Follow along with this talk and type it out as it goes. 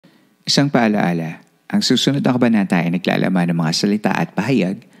Isang paalaala, ang susunod na kabanata ay naglalaman ng mga salita at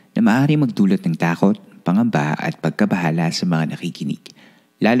pahayag na maaari magdulot ng takot, pangamba at pagkabahala sa mga nakikinig,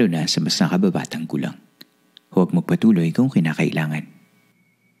 lalo na sa mas nakababatang gulang. Huwag magpatuloy kung kinakailangan.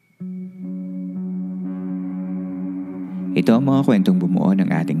 Ito ang mga kwentong bumuo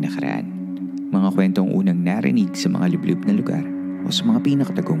ng ating nakaraan. Mga kwentong unang narinig sa mga liblib na lugar o sa mga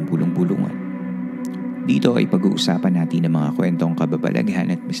pinakatagong bulong-bulungan. Dito ay pag-uusapan natin ang mga kwentong kababalaghan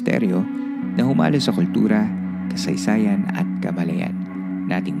at misteryo na humalo sa kultura, kasaysayan at kamalayan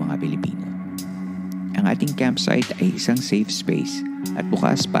nating mga Pilipino. Ang ating campsite ay isang safe space at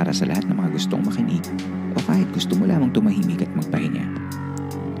bukas para sa lahat ng mga gustong makinig o kahit gusto mo lamang tumahimik at magpahinga.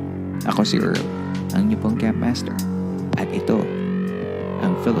 Ako si Earl, ang inyong pong campmaster, at ito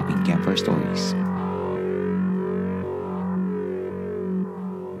ang Philippine Campfire Stories.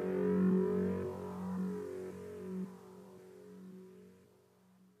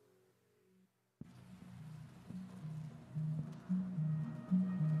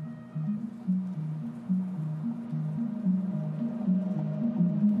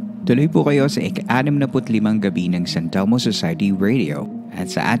 Tuloy po kayo sa ika-65 gabi ng Santelmo Society Radio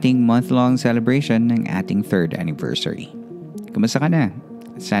at sa ating month-long celebration ng ating 3rd anniversary. Kumusta ka na?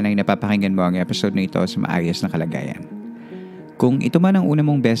 Sana'y napapakinggan mo ang episode na ito sa maayos na kalagayan. Kung ito man ang una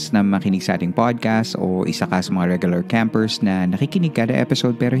mong best na makinig sa ating podcast o isa ka sa mga regular campers na nakikinig kada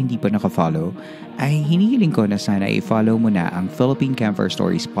episode pero hindi pa nakafollow, ay hinihiling ko na sana i-follow mo na ang Philippine Campfire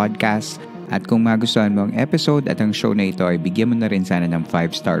Stories podcast. At kung magustuhan mo ang episode at ang show na ito ay bigyan mo na rin sana ng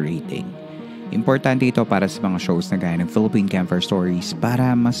 5-star rating. Importante ito para sa mga shows na gaya ng Philippine Campfire Stories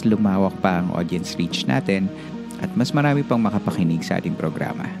para mas lumawak pa ang audience reach natin at mas marami pang makapakinig sa ating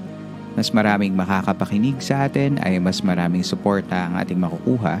programa. Mas maraming makakapakinig sa atin ay mas maraming suporta ang ating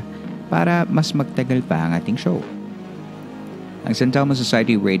makukuha para mas magtagal pa ang ating show. Ang Santelmo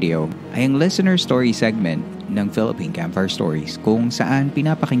Society Radio ay ang listener story segment ng Philippine Campfire Stories kung saan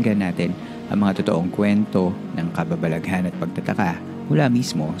pinapakinggan natin ang mga totoong kwento ng kababalaghan at pagtataka mula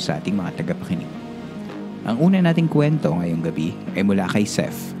mismo sa ating mga taga-pakinig. Ang una nating kwento ngayong gabi ay mula kay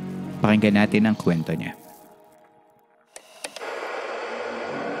Seph. Pakinggan natin ang kwento niya.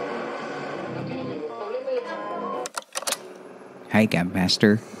 Hi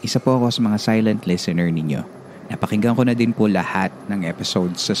Campmaster, isa po ako sa mga silent listener ninyo. Napakinggan ko na din po lahat ng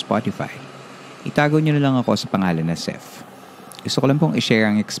episodes sa Spotify. Itago niyo na lang ako sa pangalan na Seph. Gusto ko lang pong i-share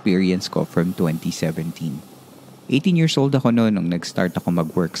ang experience ko from 2017. 18 years old ako noon nung nag-start ako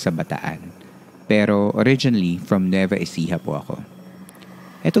mag-work sa Bataan. Pero originally, from Nueva Ecija po ako.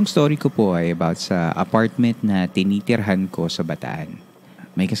 Etong story ko po ay about sa apartment na tinitirhan ko sa Bataan.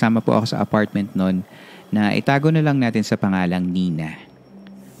 May kasama po ako sa apartment noon na itago na lang natin sa pangalang Nina.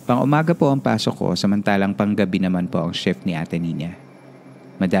 Pang-umaga po ang pasok ko samantalang panggabi naman po ang shift ni Ate Nina.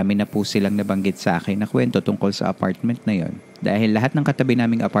 Madami na po silang nabanggit sa akin na kwento tungkol sa apartment na yon dahil lahat ng katabi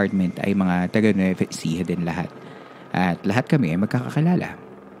naming apartment ay mga taga-Nueva Ecija din lahat. At lahat kami ay magkakakilala.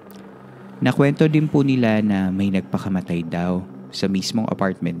 Nakwento din po nila na may nagpakamatay daw sa mismong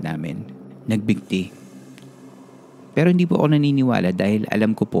apartment namin. Nagbigti. Pero hindi po ako naniniwala dahil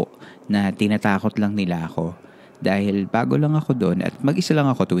alam ko po na tinatakot lang nila ako dahil bago lang ako doon at mag-isa lang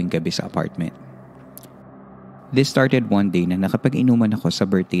ako tuwing gabi sa apartment. This started one day na nakapag-inuman ako sa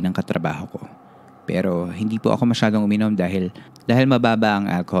birthday ng katrabaho ko. Pero hindi po ako masyadong uminom dahil mababa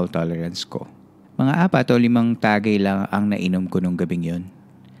ang alcohol tolerance ko. Mga 4 o 5 tagay lang ang nainom ko nung gabing yun.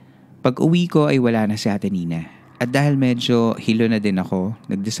 Pag uwi ko ay wala na si Ate Nina. At dahil medyo hilo na din ako,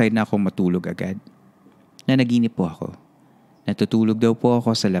 nag-decide na akong matulog agad. Nanaginip po ako. Natutulog daw po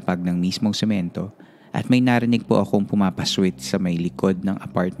ako sa lapag ng mismong semento at may narinig po akong pumapaswit sa may likod ng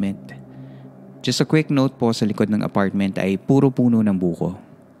apartment. Just a quick note po, sa likod ng apartment ay puro puno ng buko.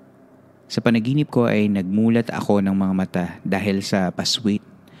 Sa panaginip ko ay nagmulat ako ng mga mata dahil sa paswit.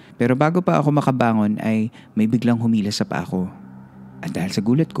 Pero bago pa ako makabangon ay may biglang humila sa paa ko. At dahil sa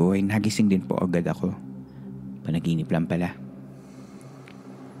gulat ko ay nagising din po agad ako. Panaginip lang pala.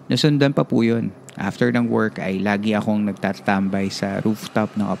 Nasundan pa po yun. After ng work ay lagi akong nagtatambay sa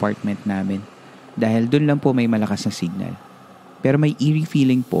rooftop ng apartment namin dahil dun lang po may malakas na signal. Pero may eerie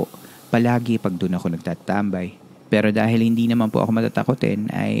feeling po palagi pag dun ako nagtatambay. Pero dahil hindi naman po ako matatakotin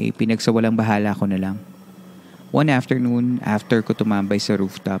ay pinagsawalang bahala ko na lang. One afternoon, after ko tumambay sa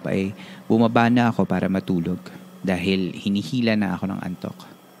rooftop ay bumaba na ako para matulog dahil hinihila na ako ng antok.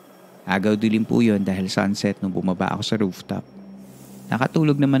 Agaw dilim po yun dahil sunset nung bumaba ako sa rooftop.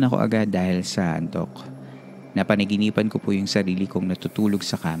 Nakatulog naman ako agad dahil sa antok. Napanaginipan ko po yung sarili kong natutulog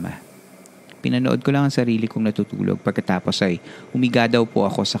sa kama. Pinanood ko lang ang sarili kong natutulog pagkatapos ay humiga daw po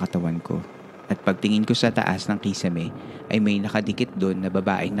ako sa katawan ko. At pagtingin ko sa taas ng kisame ay may nakadikit doon na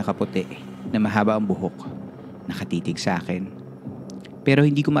babaeng nakaputi na mahaba ang buhok. Nakatitig sa akin. Pero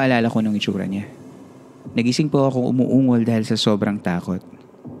hindi ko maalala kung anong itsura niya. Nagising po akong umuungol dahil sa sobrang takot.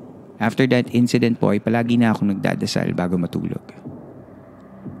 After that incident po ay palagi na akong nagdadasal bago matulog.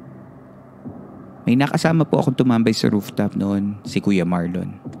 May nakasama po akong tumambay sa rooftop noon, si Kuya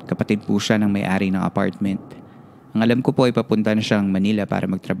Marlon. Kapatid po siya ng may-ari ng apartment. Ang alam ko po ay papunta na siyang Manila para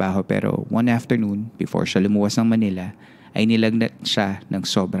magtrabaho pero one afternoon, before siya lumuwas ng Manila, ay nilagnat siya ng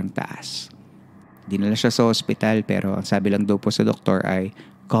sobrang taas. Dinala siya sa ospital pero ang sabi lang daw po sa doktor ay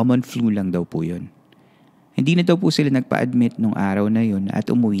common flu lang daw po yun. Hindi na daw po sila nagpa-admit nung araw na yun at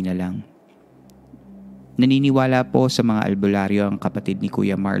umuwi na lang. Naniniwala po sa mga albularyo ang kapatid ni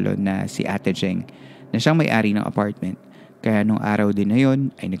Kuya Marlon na si Ate Jeng na siyang may-ari ng apartment. Kaya nung araw din na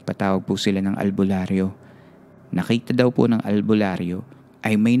yun ay nagpatawag po sila ng albularyo. Nakita daw po ng albularyo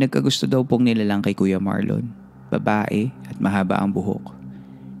ay may nagkagusto daw pong nilalang kay Kuya Marlon. Babae at mahaba ang buhok.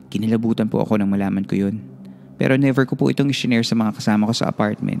 Kinilabutan po ako nang malaman ko yun. Pero never ko po itong i-share sa mga kasama ko sa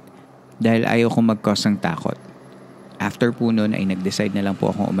apartment dahil ayaw kong mag-cause ng takot. After po nun ay nag-decide na lang po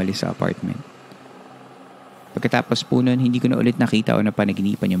akong umalis sa apartment. Pagkatapos po nun, hindi ko na ulit nakita o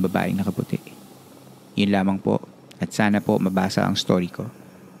napanaginipan yung babaeng nakaputi. Yun lamang po at sana po mabasa ang story ko.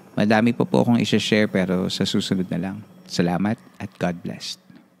 Madami po akong i-share pero sa susunod na lang. Salamat at God bless.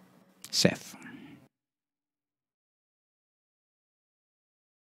 Seph.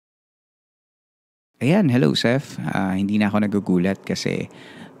 Ayan, hello Seph. Hindi na ako nagugulat kasi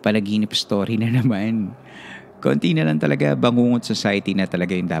panaginip story na naman. Konti na lang talaga, Bangungot Society na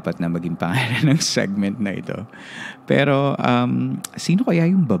talaga yung dapat na maging pangalan ng segment na ito. Pero sino kaya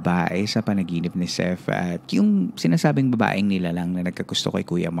yung babae sa panaginip ni Seph at yung sinasabing babaeng nilalang na nagkagusto kay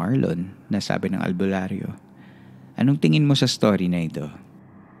Kuya Marlon na sabi ng albularyo? Anong tingin mo sa story na ito?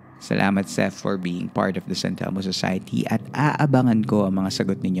 Salamat Seph for being part of the Santelmo Society at aabangan ko ang mga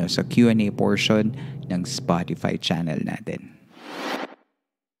sagot ninyo sa Q&A portion ng Spotify channel natin.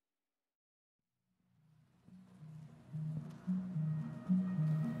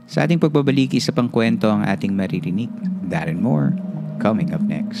 Sa ating pagbabalik, isa pang kwento ang ating maririnig. That and more, coming up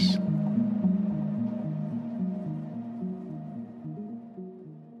next.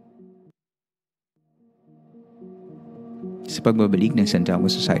 Sa pagbabalik ng Santelmo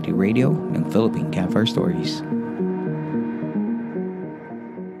Society Radio ng Philippine Campfire Stories.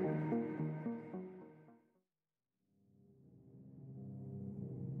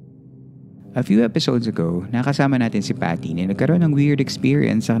 A few episodes ago, nakasama natin si Patty na nagkaroon ng weird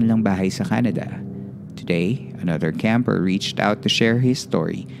experience sa kanilang bahay sa Canada. Today, another camper reached out to share his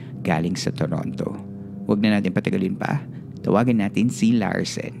story galing sa Toronto. Huwag na natin patagalin pa. Tawagan natin si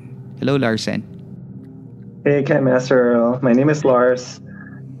Larsen. Hello, Larsen. Hey, Camp Master. My name is Lars.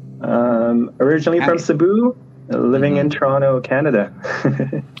 Originally from Cebu, living in Toronto, Canada.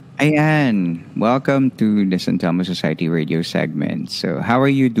 Ayan, welcome to the Santelmo Society Radio segment. So, how are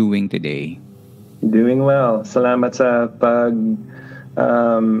you doing today? Doing well. Salamat sa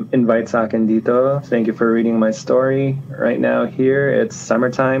invite sa akin dito. Thank you for reading my story. Right now here, it's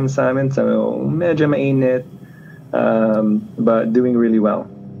summertime sa amin, so medyo mainit, but doing really well.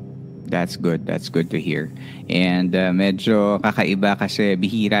 That's good. That's good to hear. And medyo kakaiba kasi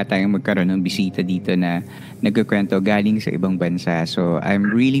bihira tayong magkaroon ng bisita dito na nagkukwento galing sa ibang bansa. So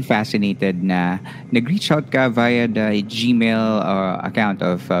I'm really fascinated na nag-reach out ka via the Gmail account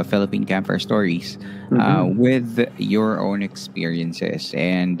of Philippine Campfire Stories with your own experiences.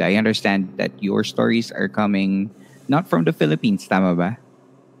 And I understand that your stories are coming not from the Philippines, tama ba?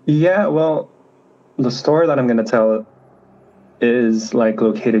 Yeah, well, the story that I'm going to tell is like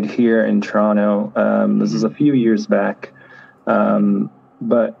located here in Toronto. This is a few years back.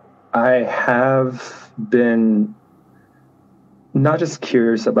 But I have been not just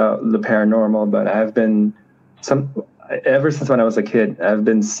curious about the paranormal, but I've been ever since when I was a kid, I've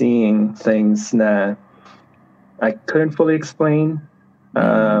been seeing things that I couldn't fully explain.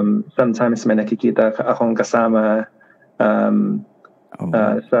 Sometimes may nakikita akong kasama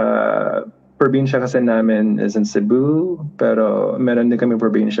sa probinsya kasi namin is in Cebu, pero meron din kami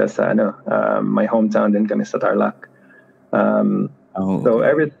probinsya sa my hometown din kami sa Tarlac. So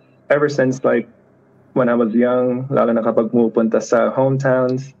ever since like when I was young, lalo na kapag pumupunta sa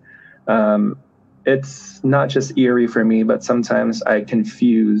hometowns, it's not just eerie for me, but sometimes I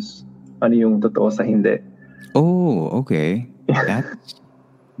confuse ano yung totoo sa hindi. Oh, okay.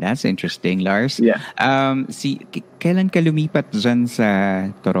 That's interesting, Lars. Yeah. Kailan ka lumipat dyan sa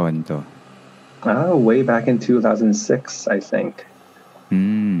Toronto? Way back in 2006, I think.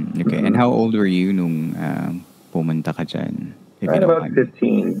 Okay. And how old were you nung pumunta ka dyan? Right about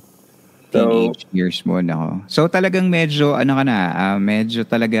 15. So, teenage years mo, no? So talagang medyo, ano ka na, medyo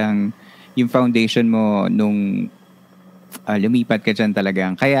talagang yung foundation mo nung lumipat ka dyan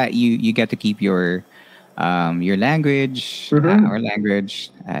talagang. Kaya you get to keep your language, mhm, our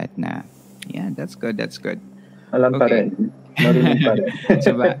language at na. Yeah, that's good, that's good. alam pa Okay. rin. Marunong pa rin.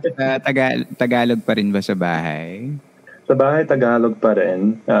 Tagalog pa rin ba sa bahay? Sa bahay, Tagalog pa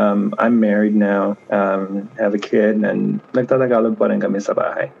rin. I'm married now, have a kid, and nagtatagalog pa rin kami sa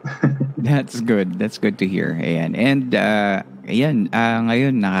bahay. That's good. That's good to hear. Ayan. And ayan,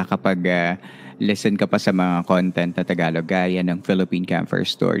 ngayon listen ka pa sa mga content na Tagalog gaya ng Philippine Campfire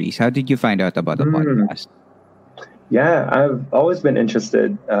Stories. How did you find out about the Mm. podcast? Yeah, I've always been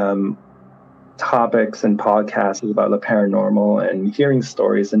interested. Topics and podcasts about the paranormal and hearing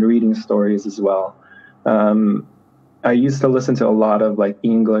stories and reading stories as well. I used to listen to a lot of like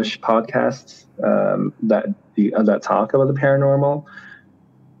English podcasts that talk about the paranormal.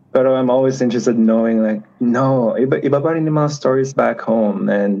 But I'm always interested in knowing like, no, iba pa rin yung mga stories back home.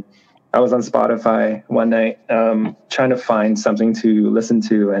 And I was on Spotify one night trying to find something to listen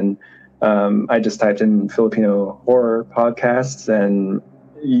to, and I just typed in Filipino horror podcasts, and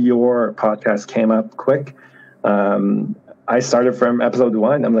your podcast came up quick. I started from episode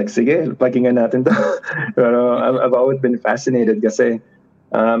 1. I'm like, sige, pakinggan natin to. Pero I've always been fascinated kasi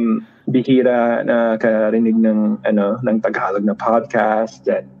bihira na karinig ng Tagalog na podcast,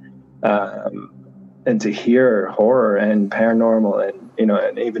 and to hear horror and paranormal and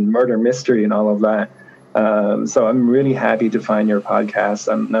and even murder mystery and all of that. So I'm really happy to find your podcast.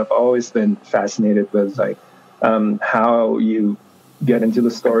 I've always been fascinated with like how you get into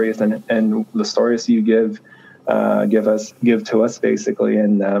the stories and the stories you give to us basically.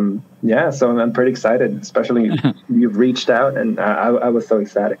 And so I'm pretty excited, especially you've reached out, and I was so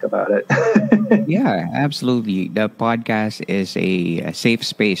ecstatic about it. Yeah, absolutely. The podcast is a safe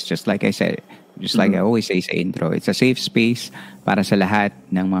space, just like I said. Just like I always say sa intro, it's a safe space para sa lahat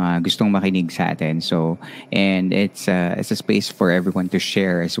ng mga gustong makinig sa atin. So, and it's a space for everyone to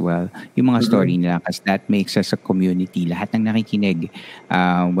share as well yung mga story nila, kasi that makes us a community. Lahat ng nakikinig,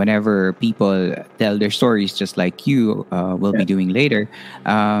 whenever people tell their stories, just like you will be doing later,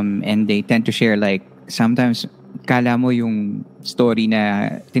 and they tend to share like sometimes kala mo yung story na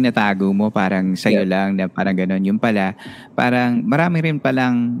tinatago mo parang sa'yo lang, na parang ganon. Yung pala, parang marami rin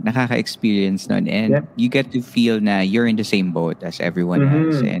palang nakaka-experience nun, and you get to feel na you're in the same boat as everyone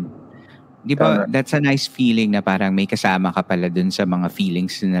else. And di ba, that's a nice feeling na parang may kasama ka pala dun sa mga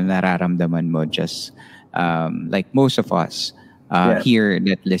feelings na nararamdaman mo, just like most of us here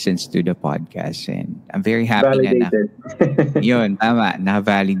that listens to the podcast. And I'm very happy Validated. yun, tama,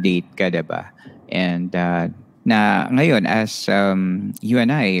 na-validate ka, diba? And na ngayon, as you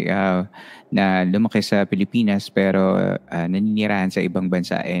and I na lumaki sa Pilipinas pero naninirahan sa ibang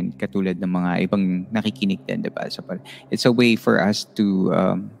bansa, and katulad ng mga ibang nakikinig din, diba? So it's a way for us to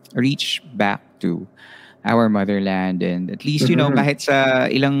reach back to our motherland, and at least kahit sa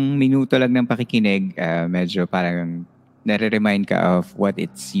ilang minuto lang ng pakikinig, medyo parang nare-remind ka of what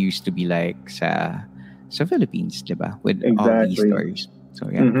it's used to be like sa Philippines, diba? With all these stories. So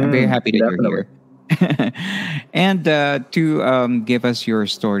yeah, I'm very happy that you're here. And to give us your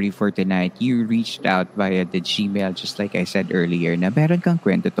story for tonight, you reached out via the Gmail, just like I said earlier, na meron kang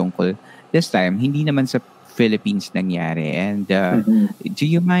kwento tungkol, this time, hindi naman sa Philippines nangyari. And do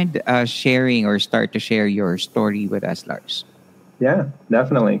you mind sharing or start to share your story with us, Lars? Yeah,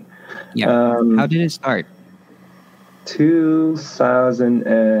 definitely. Yeah. How did it start? 2000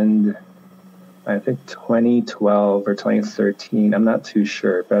 and I think 2012 or 2013. I'm not too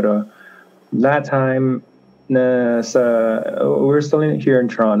sure, but that time, we're still here in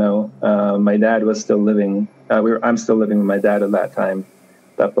Toronto. My dad was still living. I'm still living with my dad at that time.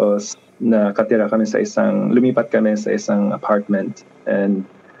 Tapos lumipat kami sa isang apartment, and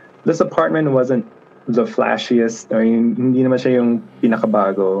this apartment wasn't the flashiest. I mean, hindi naman siya yung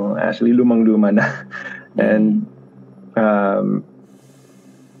pinakabago. Actually, lumang-luma na, and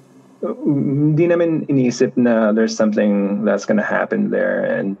hindi namin iniisip na there's something that's gonna happen there.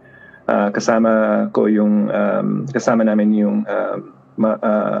 And kasama namin yung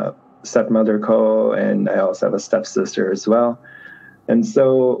stepmother ko, and I also have a stepsister as well. And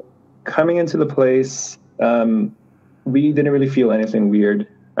so coming into the place, we didn't really feel anything weird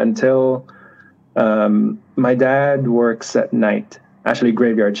until my dad works at night, actually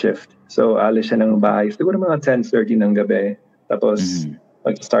graveyard shift. So alis siya ng bahay siguro mga 10:30 ng gabi, tapos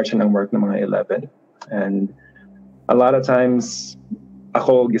mag-start siya ng work ng mga 11. And a lot of times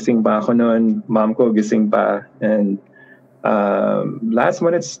ako gising pa ako noon, mom ko gising pa. And last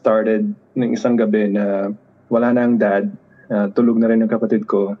when it started, ng isang gabi na wala na ang dad, tulog na rin ang kapatid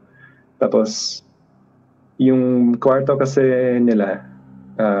ko, Tapos, yung kwarto kasi nila,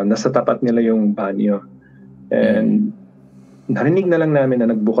 nasa tapat nila yung banyo. And narinig na lang namin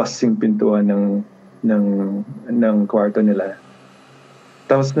na nagbukas yung pintuan ng kwarto nila.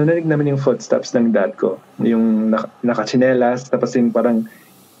 Tapos narinig namin yung footsteps ng dad ko. Yung nakachinelas, tapos yung parang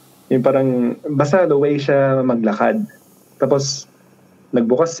basta the way siya maglakad. Tapos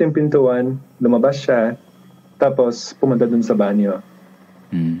nagbukas yung pintuan, lumabas siya, tapos pumunta dun sa banyo.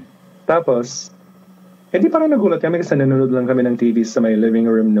 Tapos, hindi parang nagulat kami kasi nanonood lang kami ng TV sa may living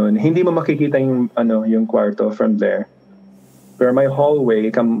room noon. Hindi mo makikita yung kwarto from there. Pero may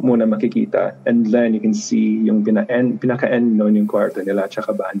hallway ka muna makikita, and then you can see yung pinaka-end noon yung kwarto nila at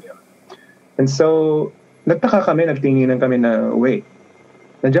saka banyo. And so, nagtaka kami, nagtinginan kami na, wait,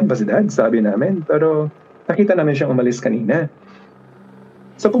 nandiyan ba si dad? Sabi namin. Pero nakita namin siyang umalis kanina.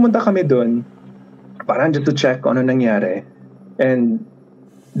 So pumunta kami doon, parang just to check kung ano nangyari. And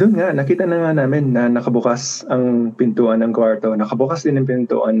doon nga, nakita na nga namin na nakabukas ang pintuan ng kwarto, nakabukas din ang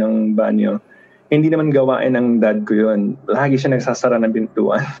pintuan ng banyo. Hindi naman gawain ng dad ko yun. Lagi siya nagsasara ng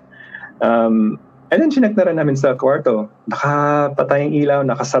pintuan. And then chinek na rin namin sa kwarto. Nakapatay ang ilaw,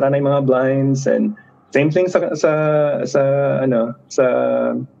 nakasara na yung mga blinds, and same thing sa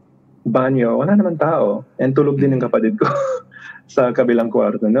banyo. Wala naman tao. And tulog din ng kapatid ko sa kabilang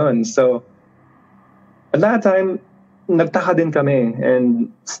kwarto noon. So, at that time, nagtaka din kami, and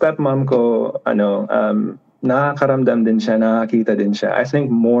stepmom ko, nakakaramdam din siya, nakakita din siya. I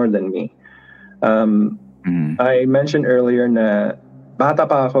think more than me. I mentioned earlier na bata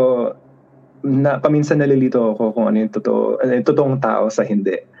pa ako, na paminsan nalilito ako kung ano yung totoong tao sa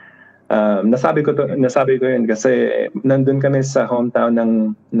hindi. Nasabi ko yun kasi nandun kami sa hometown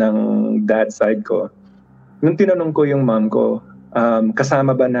ng dad side ko. Nung tinanong ko yung mom ko,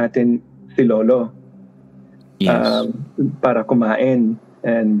 kasama ba natin si lolo? Yes. Para kumain.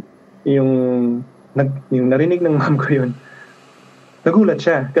 And yung narinig ng mom ko yun, nagulat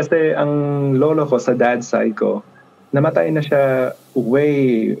siya kasi ang lolo ko sa dad side ko, namatay na siya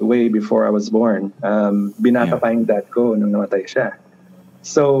way before I was born. Binata pa yung dad ko nung namatay siya.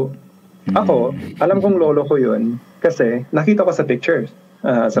 So, ako, alam kong lolo ko yun kasi nakita ko sa pictures,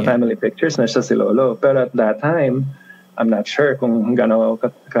 sa family pictures na siya si lolo. Pero at that time, I'm not sure kung gaano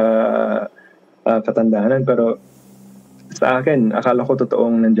katandaanan, pero sa akin, akala ko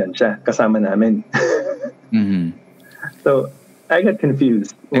totoong nandyan siya, kasama namin. So, I got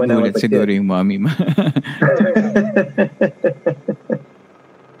confused when I was a kid. Siguro yung mommy mo.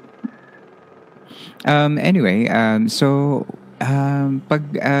 Anyway, so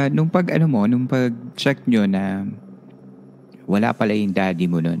nung pag-check nyo na wala pala yung daddy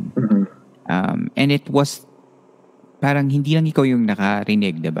mo nun. And it was parang hindi lang ikaw yung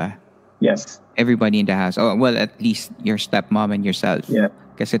nakarinig, diba? Yes. Everybody in the house. Oh, well, at least your stepmom and yourself. Yeah.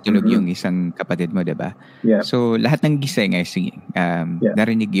 Kasi tulog yung isang kapatid mo, diba? Yeah. So, lahat ng gising ay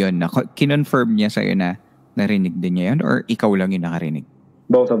narinig yun. Kinonfirm niya sa'yo na narinig din niya yun, or ikaw lang yung nakarinig?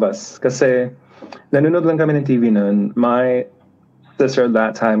 Both of us. Kasi nanonood lang kami ng TV noon. My sister at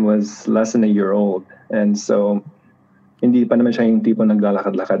that time was less than a year old. And so, hindi pa naman siya yung tipo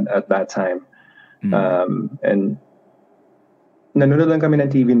naglalakad-lakad at that time. And nanonood lang kami ng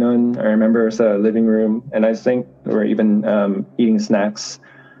TV noon. I remember sa living room, and I think we were even eating snacks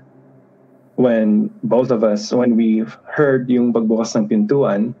when both of us, when we heard yung pagbukas ng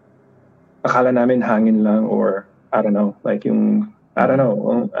pintuan, akala namin hangin lang, or I don't know,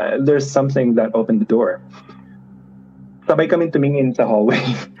 there's something that opened the door. Sabay kami tumingin sa hallway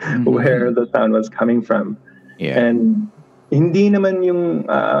where the sound was coming from. Yeah. And hindi naman yung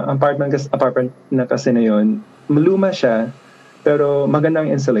apartment na kasi na yun, maluma siya, pero magandang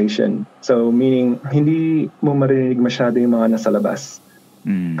insulation. So, meaning, hindi mo marinig masyado yung mga nasa labas.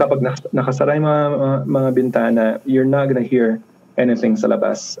 Kapag nakasara yung mga bintana, you're not gonna hear anything sa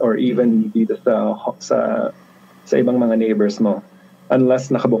labas, or even dito sa ibang mga neighbors mo,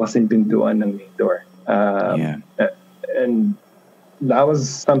 unless nakabukas yung pintuan ng main door. And that was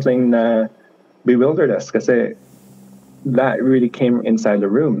something na bewildered us kasi that really came inside the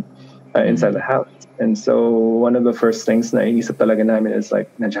room, inside the house. And so, one of the first things na inisip talaga namin is like,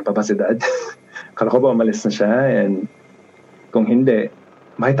 nandiyan pa ba si dad? Kala ko ba umalis na siya? And kung hindi,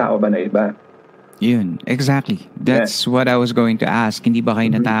 may tao ba na iba? Yun, exactly. That's what I was going to ask. Hindi ba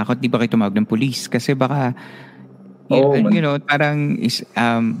kayo natakot? Hindi ba kayo tumawag ng police? Kasi baka, parang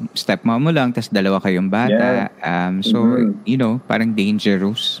stepmom mo lang, tas dalawa kayong bata. So, parang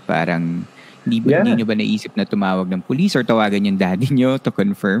dangerous. Parang, Hindi nyo ba naisip na tumawag ng police or tawagan yung daddy nyo to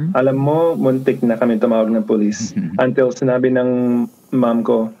confirm? Alam mo, muntik na kami tumawag ng police. Until sinabi ng mom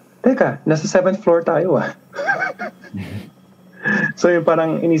ko, teka, nasa 7th floor tayo ah. So yung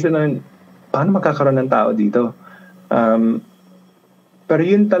parang inisip namin, paano makakaroon ng tao dito? Pero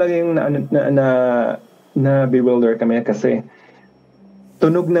yun talaga yung na bewilder kami kasi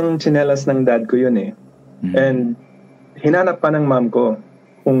tunog ng tsinelas ng dad ko yun eh. And hinanap pa ng mom ko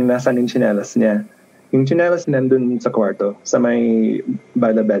kung nasaan yung tsinelas niya. Yung tsinelas nandun sa kwarto, sa may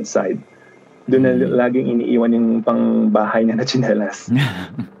by the bedside. Doon na laging iniiwan yung pang-bahay niya na tsinelas.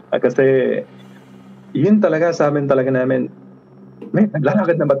 Kasi yun talaga, sabi talaga namin, may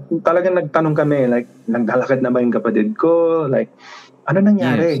naglalakad na ba? Talagang nagtanong kami, like, naglalakad na ba yung kapatid ko? Like, ano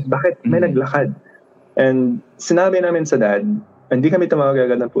nangyari? Yes. Bakit may naglakad? And sinabi namin sa dad, hindi kami tumawag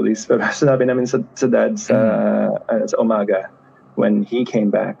agad ng police, pero sinabi namin sa dad sa umaga when he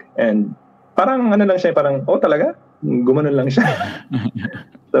came back. And parang ano lang siya, parang, talaga? Gumanon lang siya.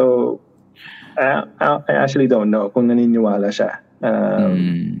 So, I actually don't know kung naniniwala siya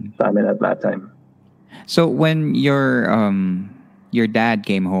sa amin at that time. So, when your dad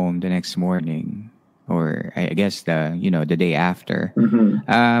came home the next morning, or I guess the day after,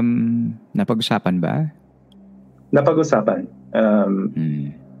 napag-usapan ba? Napag-usapan.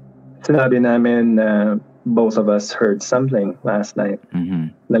 Sinabi namin na both of us heard something last night.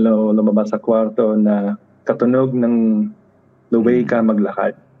 Lalo lumabas sa kwarto na katunog ng the way ka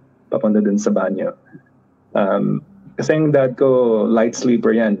maglakad papunta dun sa banyo. Kasi yung dad ko, light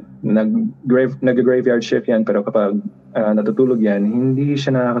sleeper yan. Nag-graveyard shift yan, pero kapag natutulog yan, hindi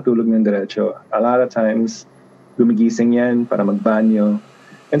siya nakakatulog ng diretso. A lot of times, gumigising yan para magbanyo.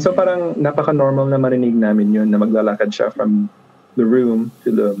 And so parang napaka-normal na marinig namin yun na maglalakad siya from the room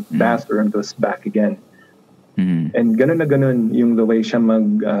to the bathroom to back again. And ganun na ganun yung the way siya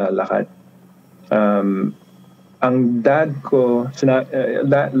maglakad. Ang dad ko,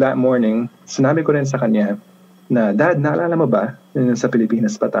 that morning, sinabi ko rin sa kanya na, Dad, naalala mo ba? Sa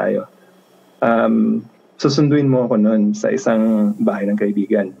Pilipinas pa tayo. Susunduin mo ako noon sa isang bahay ng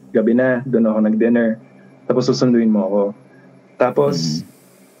kaibigan. Gabi na, doon ako nag-dinner. Tapos susunduin mo ako. Tapos,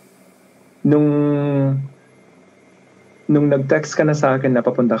 nung nag-text ka na sa akin na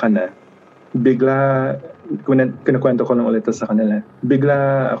papunta ka na, bigla, kinukwento ko lang ulit sa kanila,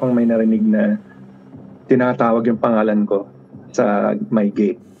 bigla akong may narinig na tinatawag yung pangalan ko sa my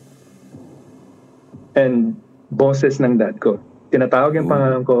gate. And boses ng dad ko. Tinatawag yung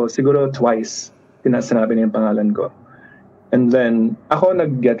pangalan ko siguro twice. Sinabi niya yung pangalan ko. And then, ako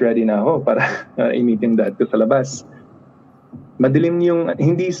nag-get ready na ako para i-meet yung dad ko sa labas. Madilim yung,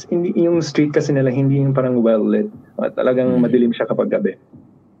 hindi yung street kasi nila, hindi yung parang well-lit. Talagang madilim siya kapag gabi.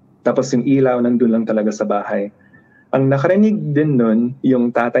 Tapos yung ilaw nandun lang talaga sa bahay. Ang nakarinig din nun,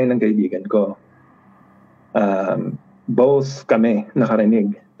 yung tatay ng kaibigan ko. Both kami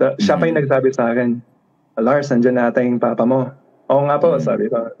nakarinig. Siya pa yung nagsabi sa akin, Larsen, nandiyan na ata yung papa mo. Oo nga po,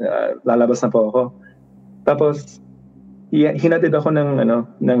 sabi ko. Lalabas na po ako. Tapos, hinatid ako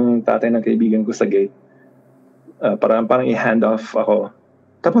ng tatay ng kaibigan ko sa gate. Parang i-hand off ako.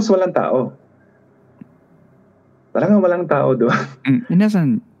 Tapos walang tao. Talagang walang tao doon.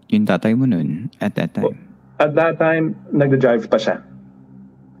 Nasaan yung tatay mo nun at that time? At that time, nagda-drive pa siya.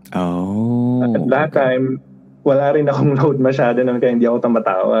 Oh. At that time, wala rin akong load masyado kaya hindi ako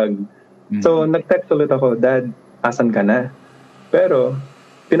tumatawag. So, nag-text ulit ako, Dad, asan ka na? Pero,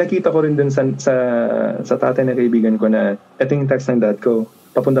 pinakita ko rin dun sa tatay na kaibigan ko na ito yung text ng dad ko.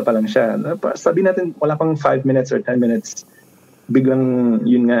 Papunta pa lang siya. Sabi natin, wala pang 5 minutes or 10 minutes. Biglang,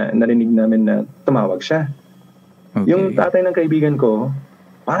 yun nga, narinig namin na tumawag siya. Okay. Yung tatay ng kaibigan ko,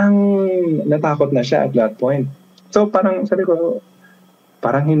 parang natakot na siya at that point. So, parang sabi ko,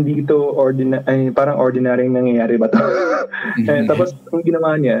 parang hindi ito parang ordinary nangyayari ba ito? Tapos, ang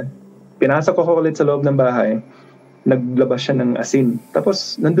ginawa niya, pinasok ko ulit sa loob ng bahay, naglabas siya ng asin.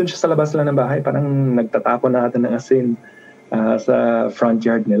 Tapos, nandun siya sa labas lang ng bahay, parang nagtatapon natin ng asin sa front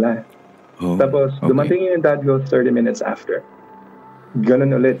yard nila. Tapos, dumating yung dad ko 30 minutes after.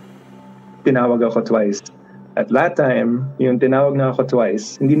 Ganun ulit. Tinawag ako twice. At that time, yung tinawag na ako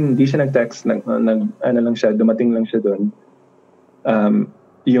twice, hindi siya nag-text, lang siya, dumating lang siya doon.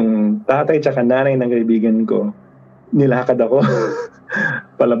 Yung tatay tsaka nanay ng kaibigan ko, nilakad ako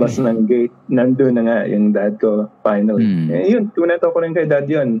palabas ng gate. Nandun na nga yung dad ko finally. Yun, tunato ko rin kay dad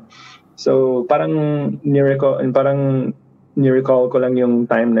yun. So parang ni-recall ko lang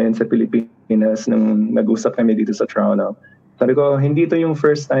yung time na yun sa Pilipinas nung nag-usap kami dito sa Toronto. Sabi ko, hindi to yung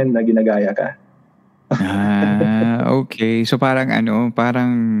first time na ginagaya ka. Okay. So parang alam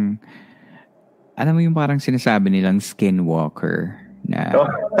mo yung parang sinasabi nilang skinwalker na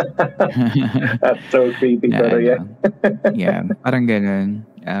that's so creepy, pero yeah. Yeah, parang ganun.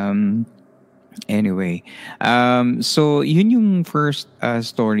 Anyway, so yun yung first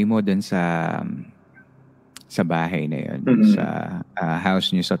story mo dun sa sa bahay na yun, Mm. sa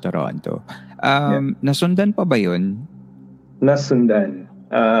house niyo sa Toronto. Yeah. Nasundan pa ba yun? Nasundan.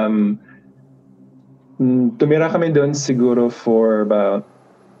 Tumira kami doon siguro for about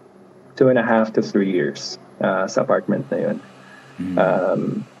 2.5 to 3 years sa apartment na yun.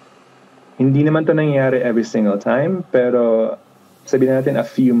 Hindi naman to nangyayari every single time, pero sabihin natin a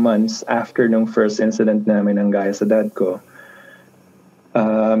few months after nung first incident namin ng gaya sa dad ko,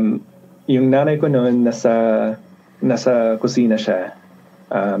 yung nanay ko noon nasa kusina siya.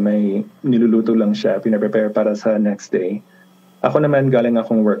 May niluluto lang siya, pinaprepare para sa next day. Ako naman galing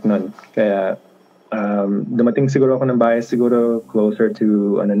akong work noon. Kaya dumating siguro ako ng bahay siguro closer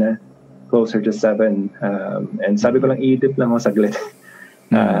to 7. And sabi ko lang, iidip lang ako saglit.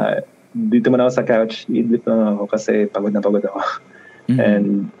 Dito man ako sa couch, iidip lang ako kasi pagod na pagod ako.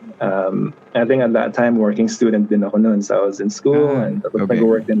 And I think at that time, working student din ako noon. So I was in school and tapos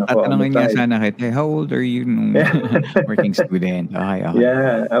nag-work din ako on the Tatanungin nga side. sana kita, how old are you nung working student? Okay.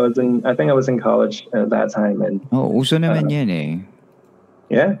 Yeah, I think I was in college at that time. And uso naman yan eh.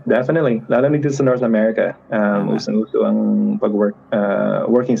 yeah, definitely. Lalo dito sa North America, usong-uso ang pag-work,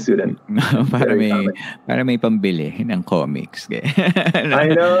 working student. para may pambili ng comics.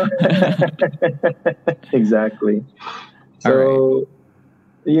 I know. Exactly. So,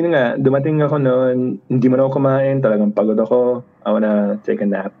 yun nga, dumating ako noon, hindi man ako kumain, talagang pagod ako. I wanna take a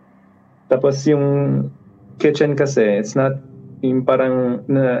nap. Tapos yung kitchen kasi, it's not yung parang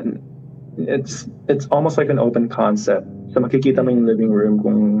it's almost like an open concept. So makikita mo yung living room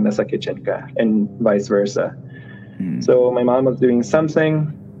kung nasa kitchen ka and vice versa. So my mom was doing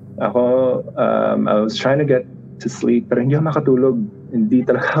something. Ako, I was trying to get to sleep pero hindi ako makatulog. Hindi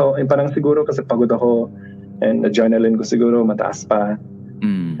talaga ako, parang siguro kasi pagod ako and adrenaline ko siguro mataas pa.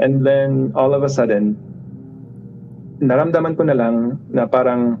 And then all of a sudden, naramdaman ko na lang na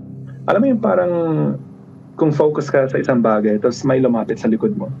parang, alam mo yung parang kung focus ka sa isang bagay tapos may lumapit sa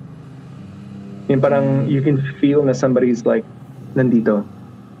likod mo. Yung parang you can feel na somebody's like nandito.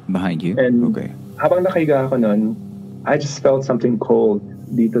 Behind you? And habang nakahiga ako nun, I just felt something cold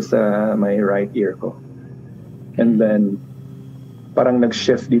dito sa my right ear ko. And then parang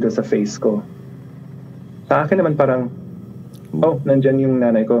nag-shift dito sa face ko. Sa akin naman parang, nandyan yung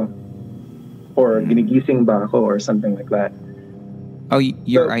nanay ko. Or ginigising ba ako or something like that. Oh,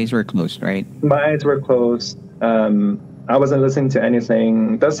 your eyes were closed, right? My eyes were closed. I wasn't listening to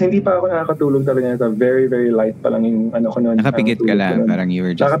anything. Tapos hindi pa ako nakakatulog talaga. Very, very light pa lang yung ano ko noon. Nakapikit ka lang. Parang you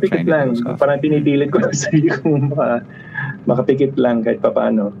were just nakapikit trying lang. to Parang pinipilit ko lang sarili kong makapikit lang kahit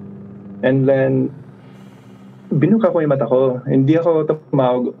papaano. And then, binuka ko yung mata ko. Hindi ako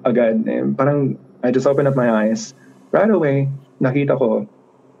tumawag agad. Parang, I just opened up my eyes. Right away, nakita ko,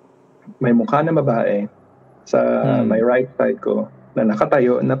 may mukha na babae sa my right side ko na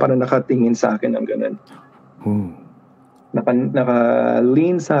nakatayo, na parang nakatingin sa akin ng ganun.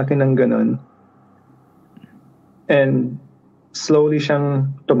 Naka-lean sa akin ng ganun. And slowly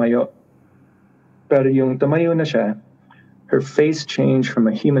siyang tumayo. Pero yung tumayo na siya, her face changed from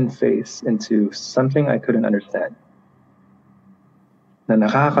a human face into something I couldn't understand. Na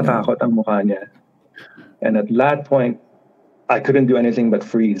nakakatakot ang mukha niya. And at that point, I couldn't do anything but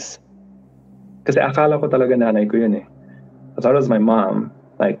freeze. Kasi akala ko talaga nanay ko yun eh. I thought it was my mom,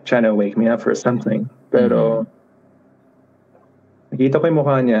 like trying to wake me up for something. Pero nakita ko yung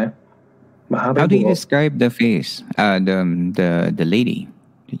mukha niya. How do you describe the face? The lady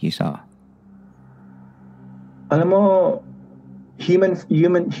that you saw? Alam mo,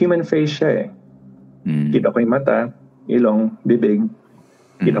 human face siya eh. Kita ko yung mata, ilong, bibig.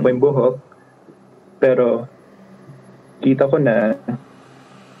 Kita ko yung buhok. Pero kita ko na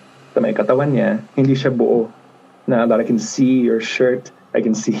sa may katawan niya, hindi siya buo. Na I can see your shirt, I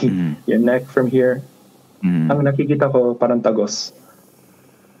can see your neck from here. Ang nakikita ko parang tagos.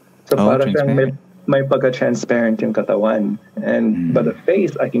 So parang siyang may pagka-transparent yung katawan. And but the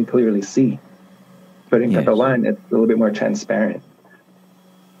face I can clearly see. But yung katawan, it's a little bit more transparent.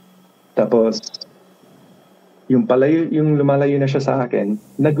 Tapos yung lumalayo na siya sa akin,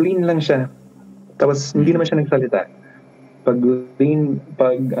 nag-lean lang siya. Tapos hindi naman siya nagsalita.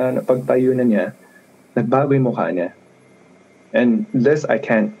 Pagtayo na niya, nagbago yung mukha niya. And this I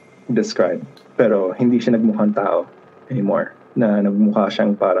can't describe. Pero hindi siya nagmukhang tao anymore. Na nagmukha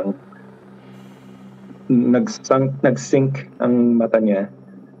siyang parang nag-sink ang mata niya.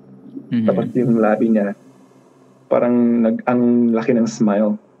 Tapos yung labi niya, parang ang laki ng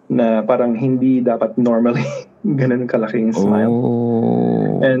smile. Na parang hindi dapat normally ganun kalaking smile.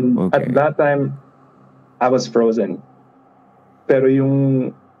 And at that time, I was frozen. Pero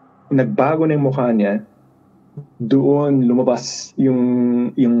yung nagbago na yung mukha niya, doon lumabas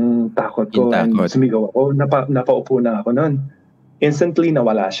yung takot Yung ko and takot. sumigaw ako. Napaupo na ako noon. Instantly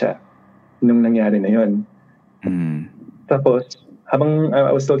nawala siya nung nangyari na yon. Tapos, habang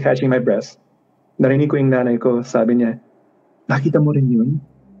I was still catching my breath, narinig ko yung nanay ko, sabi niya, nakita mo rin yun?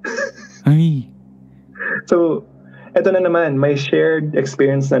 Ay. So, eto na naman, may shared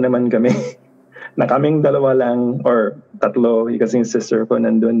experience na naman kami. Na kaming dalawa lang, or tatlo, kasi yung sister ko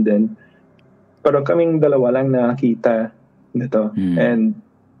nandun din. Pero kaming dalawa lang nakakita nito. And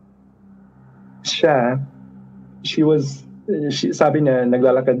sabi niya,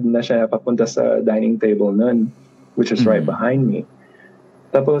 naglalakad na siya papunta sa dining table nun, which is right behind me.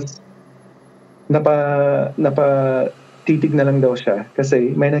 Tapos, titig na lang daw siya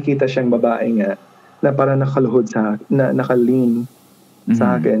kasi may nakita siyang babae nga na parang nakalin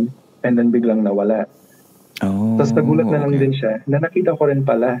sa akin and then biglang nawala. Tapos nagulat na lang din siya na nakita ko rin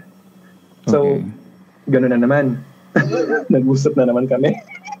pala. So, gano'n na naman. Nag-usap na naman kami.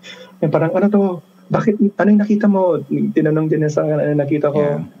 Parang ano to? Bakit? Ano yung nakita mo? Tinanong din sa akin ano nakita ko.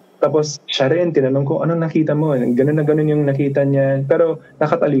 Yeah. Tapos siya rin, tinanong ko, anong nakita mo? Ganun na ganun yung nakita niya. Pero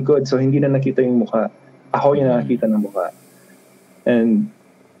nakatalikod, so hindi na nakita yung mukha. Ako yung nakita ng mukha. And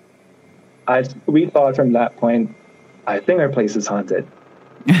we thought from that point, I think our place is haunted.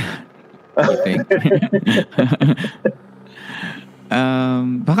 You think?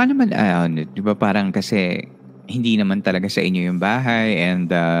 Baka naman, di ba parang kasi hindi naman talaga sa inyo yung bahay and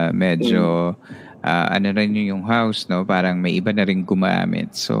medyo ano rin yung house, no? Parang may iba na rin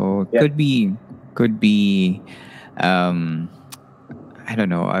gumamit. So, could be I don't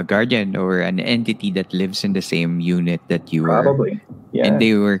know, a guardian or an entity that lives in the same unit that you were. Probably. Yeah. And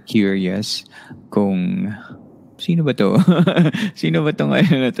they were curious kung sino ba to? Sino ba tong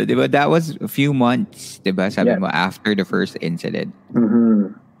ano na to? Diba? That was a few months, diba? Sabi mo, after the first incident.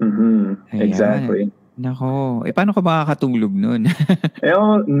 Exactly. Nako, paano ka makakatulog nun?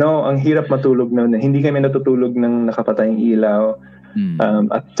 No, ang hirap matulog nun. Hindi kami natutulog ng nakapatay yung ilaw.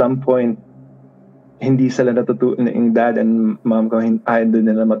 At some point, hindi sila natutulog, yung dad and mom ko, ayaw doon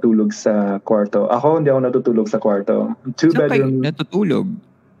nila matulog sa kwarto. Ako, hindi ako natutulog sa kwarto. Saan kayo natutulog?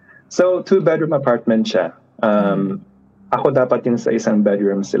 So, 2-bedroom apartment siya. Ako dapat yung sa isang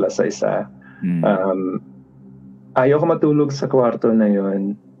bedroom, sila sa isa. Ayaw ko matulog sa kwarto na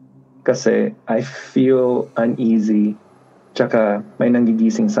yun kasi I feel uneasy tsaka may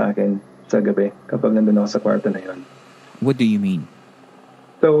nanggigising sa akin sa gabi kapag nandun ako sa kwarto na yun. What do you mean?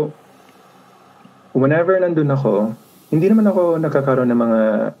 So, whenever nandun ako, hindi naman ako nakakaroon ng mga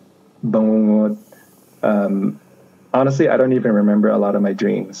bangungot. Honestly, I don't even remember a lot of my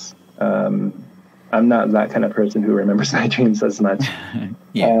dreams. I'm not that kind of person who remembers my dreams as much.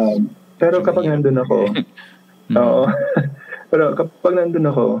 Yes. Pero kapag nandun ako, pero kapag nandun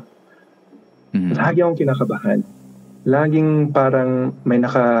ako, lagi akong kinakabahan. Laging parang may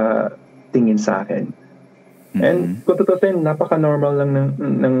nakatingin sa akin. And kung tutusin, napaka-normal lang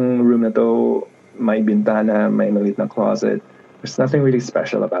ng room na to. May bintana, may maliit na closet. There's nothing really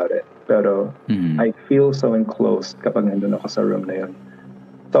special about it. Pero I feel so enclosed kapag nandun ako sa room na yun.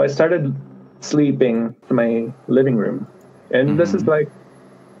 So I started sleeping in my living room. And this is like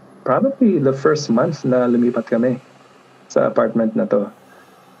probably the first month na lumipat kami sa apartment na to.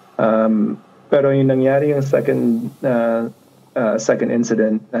 Pero yung nangyari yung second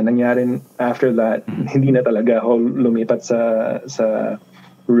incident, nangyari after that, hindi na talaga ako lumipat sa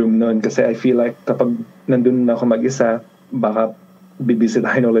room nun. Kasi I feel like kapag nandun na ako mag-isa, baka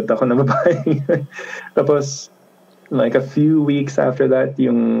bibisitahin ulit ako ng babae. Tapos, like a few weeks after that,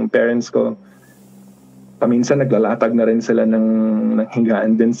 yung parents ko, paminsan naglalatag na rin sila ng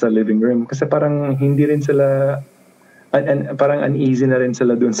higaan din sa living room. Kasi parang hindi rin sila, parang uneasy na rin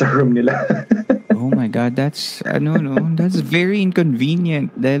sila dun sa room nila. Oh my God, that's very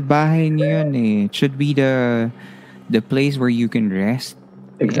inconvenient. Dahil bahay niyo yun eh. It should be the place where you can rest.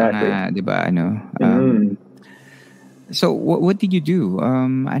 Exactly. Diba, So, what did you do?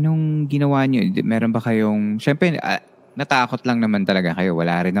 Anong ginawa niyo? Meron ba kayong, syempre, natakot lang naman talaga kayo.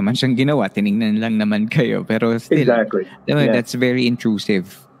 Wala rin naman siyang ginawa. Tiningnan lang naman kayo. Pero still, exactly. Diba, that's very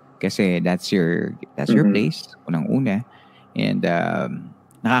intrusive. Kasi that's your place, unang-una. And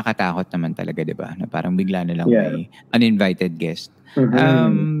nakakatakot naman talaga, diba? Na parang bigla na lang may uninvited guest.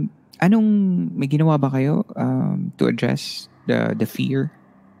 May ginawa ba kayo to address the fear?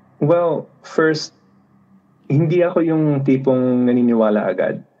 Well, first, hindi ako yung tipong naniniwala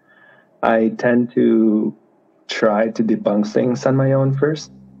agad. I tend to try to debunk things on my own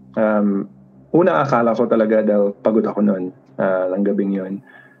first. Una, akala ko talaga dahil pagod ako noon, lang gabing yun.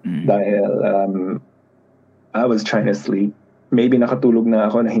 Dahil I was trying to sleep maybe nakatulog na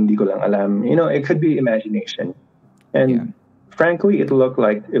ako na hindi ko lang alam. It could be imagination. And frankly, it looked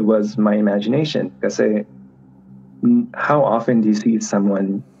like it was my imagination. Kasi how often do you see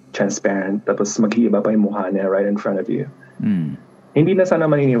someone transparent tapos mag-iiba pa yung mukha niya right in front of you? Hindi na sana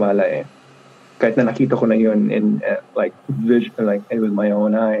maniniwala eh. Kahit na nakita ko na yun in like with my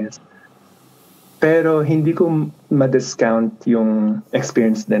own eyes. Pero hindi ko ma-discount yung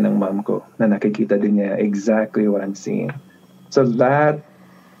experience din ng mom ko na nakikita din niya exactly what I'm seeing. So that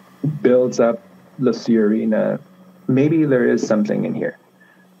builds up the theory na maybe there is something in here.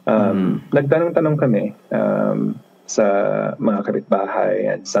 Nagtanong-tanong kami sa mga kapitbahay,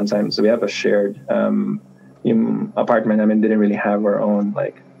 and sometimes we have a shared yung apartment namin didn't really have our own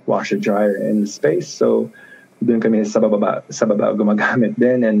like washer dryer in the space, so doon kami sa baba gumagamit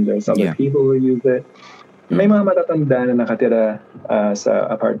din, and there's other people who use it. May mga matatanda na nakatira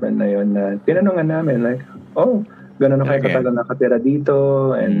sa apartment na yun na tinanungan namin like, gano'n na kayo katagal nakatira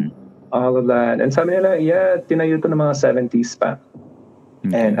dito and all of that, and sabi nila, tinayo to ng mga 70s pa.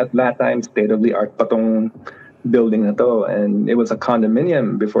 And at that time, state-of-the-art pa tong building na to, and it was a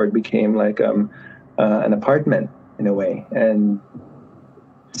condominium before it became like an apartment in a way. And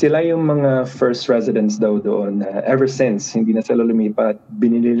sila yung mga first residents daw doon. Ever since, hindi na sila lumipat.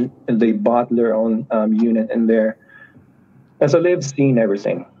 They bought their own unit in there. And so they've seen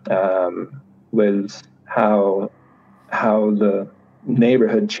everything with how the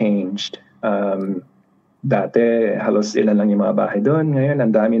neighborhood changed. Dati, halos ilan lang yung mga bahay doon. Ngayon,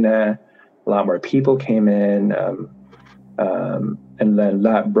 ang dami na. A lot more people came in. And then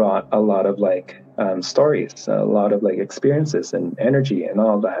that brought a lot of like stories, a lot of like experiences and energy and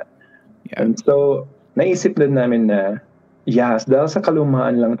all that. And so naisip din namin na dahil sa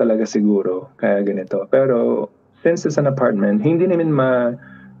kalumaan lang talaga siguro kaya ganito. Pero since it's an apartment, hindi namin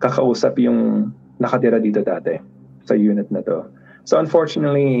makakausap yung nakatira dito dati sa unit na to. So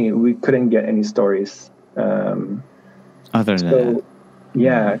unfortunately, we couldn't get any stories other than that.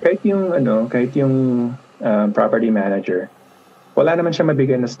 Kahit yung property manager, wala naman siya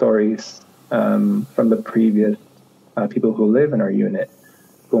mabigay na stories from the previous people who live in our unit.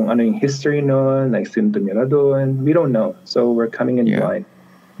 Kung ano yung history noon, like sino tumira doon, we don't know. So we're coming in blind,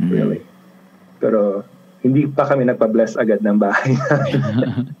 really. Pero hindi pa kami nagpa-bless agad ng bahay.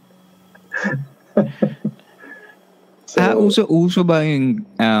 Uso ba yung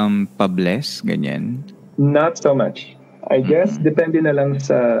pa-bless, ganyan? Not so much. I guess depende na lang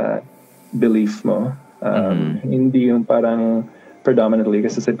sa belief mo. Hindi yung parang predominantly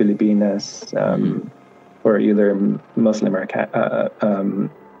kasi sa Pilipinas or either Muslim or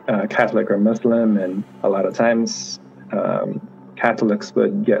Catholic or Muslim, and a lot of times Catholics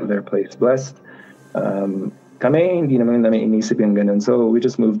would get their place blessed. Kami, hindi naman namin inisip yung ganun. So we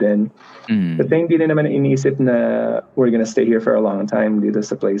just moved in. But hindi rin naman inisip na we're gonna stay here for a long time dito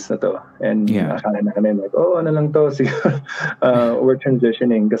sa place na to. And akala namin like, ano lang to. We're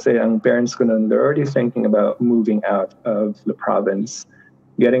transitioning kasi ang parents ko nun, they're already thinking about moving out of the province,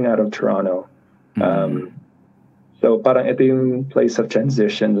 getting out of Toronto. So parang ito yung place of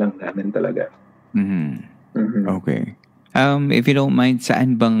transition lang namin talaga. Okay. If you don't mind,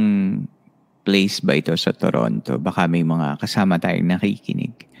 saan bang place ba ito sa Toronto? Baka may mga kasama tayong nakikinig.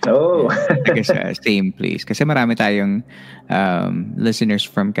 Taga sa same place. Kasi marami tayong listeners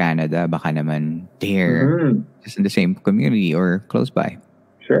from Canada. Baka naman they're just in the same community or close by.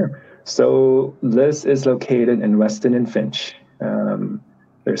 Sure. So this is located in Weston and Finch.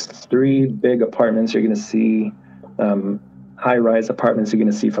 There's 3 big apartments you're going to see. High-rise apartments you're going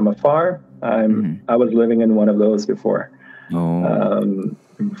to see from afar. I was living in one of those before.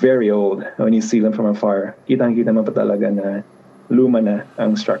 Very old. When you see them from afar, kitang-kita mo pa talaga na luma na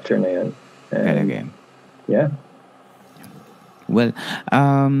ang structure na yan. Yeah. Well,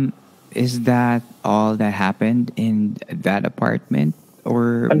 is that all that happened in that apartment?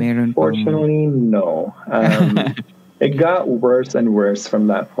 Or meron Unfortunately, no. It got worse and worse from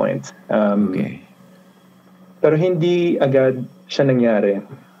that point. Pero hindi agad siya nangyari.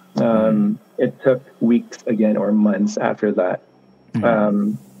 It took weeks again or months after that.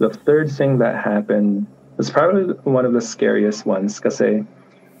 The third thing that happened was probably one of the scariest ones kasi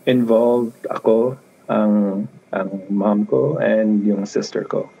involved ako, ang mom ko, and yung sister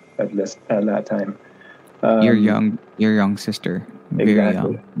ko at that time. Your young sister. Very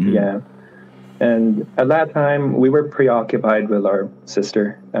exactly. young. Yeah. And at that time, we were preoccupied with our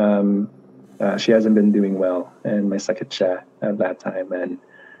sister. She hasn't been doing well, and may sakit siya at that time. And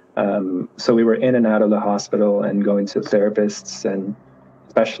so we were in and out of the hospital and going to therapists and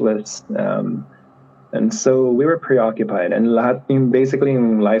specialists. And so we were preoccupied. And lahat yung basically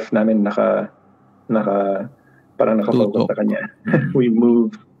yung life namin parang nakafocus sa kanya. We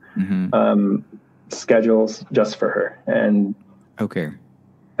move schedules just for her. And okay.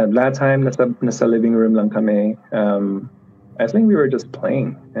 at that time, nasa living room lang kami. I think we were just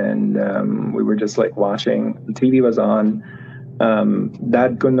playing, and we were just like watching. The TV was on.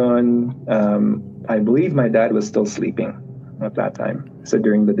 Dad ko noon, I believe my dad was still sleeping at that time. So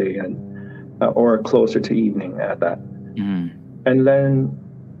during the day, or closer to evening at that. And then,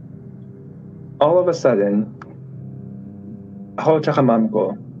 all of a sudden, ako tsaka mom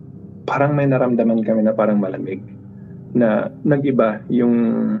ko, parang may naramdaman kami na parang malamig. Na nag-iba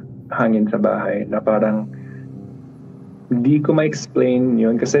yung hangin sa bahay. Na parang, hindi ko ma-explain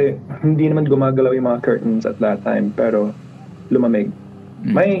yun. Kasi hindi naman gumagalaw yung mga curtains at that time. Pero lumamig.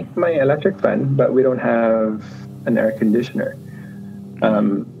 May electric fan, but we don't have an air conditioner.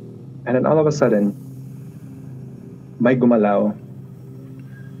 And then all of a sudden, may gumalaw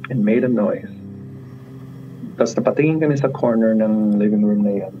and made a noise. Tapos napatingin kami sa corner ng living room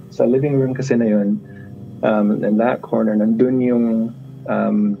na yun. Sa living room kasi na yun, in that corner, nandun yung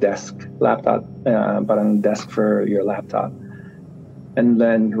desk, laptop, parang desk for your laptop. And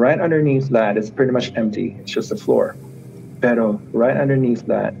then right underneath that, it's pretty much empty. It's just the floor. Pero right underneath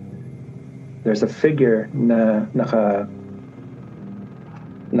that, there's a figure na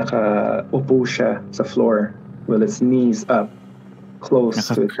nakaupo siya sa floor with its knees up, close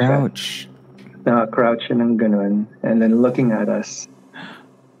to its chest. Naka-crouch siya ng ganun, and then looking at us.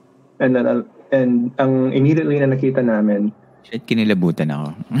 And then, ang immediately na nakita namin, shit, kinilabutan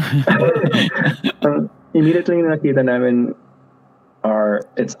ako. Immediately na nakita namin are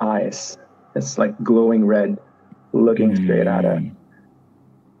its eyes. It's like glowing red, looking straight at us.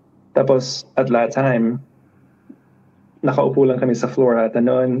 Tapos, at that time, nakaupo lang kami sa floor at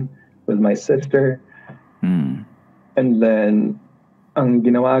noon with my sister. And then, ang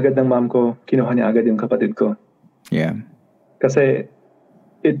ginawa agad ng mom ko, kinuha niya agad yung kapatid ko. Yeah. Kasi,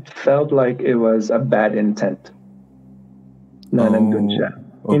 it felt like it was a bad intent na nandun siya.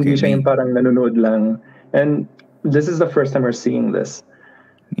 Okay. Hindi siya yung parang nanonood lang. And this is the first time we're seeing this.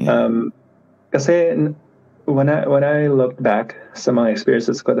 Yeah. Kasi when I look back sa mga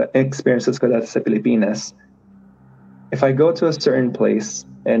experiences ko dati sa Pilipinas, if I go to a certain place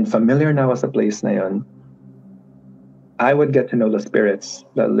and familiar na ako sa place na yon, I would get to know the spirits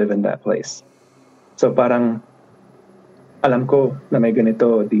that live in that place. So parang alam ko na may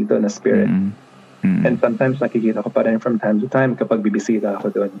ganito dito na spirit. And sometimes nakikita ko pa rin from time to time kapag bibisita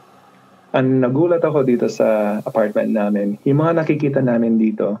ako doon. Ang nagulat ako dito sa apartment namin, yung mga nakikita namin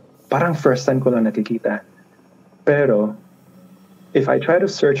dito, parang first time ko lang nakikita. Pero, if I try to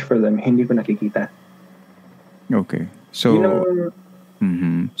search for them, hindi ko nakikita. Okay. So,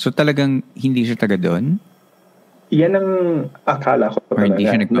 so talagang hindi siya taga doon? Yan ang akala ko. Or hindi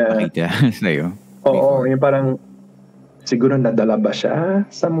siya nagpapakita sa'yo? Oo, yung parang, siguro nadala ba siya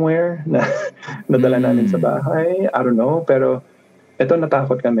somewhere na nadala namin sa bahay? I don't know. Pero ito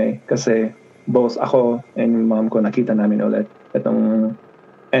natakot kami kasi both ako and mom ko nakita namin ulit itong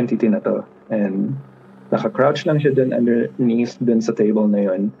entity na to. And naka-crouch lang siya dun underneath dun sa table na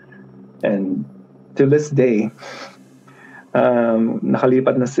yun. And to this day,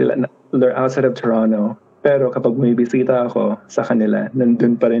 nakalipat na sila. They're outside of Toronto. Pero kapag may bisita ako sa kanila,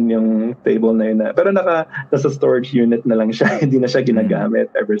 nandun pa rin yung table na yun. Pero nasa storage unit na lang siya. Hindi na siya ginagamit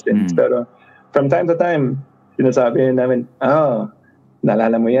ever since. Pero from time to time, sinasabi namin,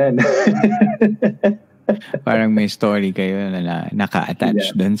 naalala mo yan. Parang may story kayo na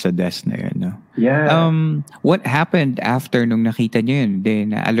naka-attach dun sa desk na yun, no? Yeah. What happened after nung nakita nyo yun?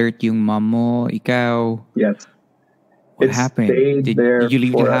 Then, na-alert yung mom mo, ikaw? Yes. What happened? Did you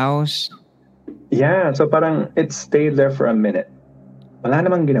leave the house? Yeah, so parang it stayed there for a minute. Wala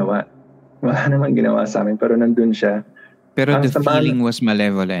namang ginawa sa amin, pero nandun siya. Pero the feeling was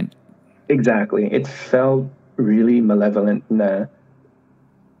malevolent. Exactly. It felt really malevolent na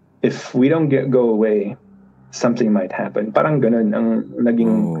if we don't go away, something might happen. Parang ganun ang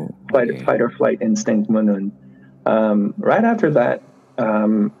naging fight or flight instinct mo nun. Right after that,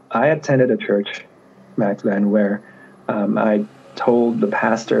 I attended a church back then where I told the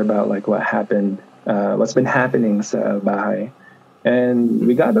pastor about like what happened, what's been happening sa bahay, and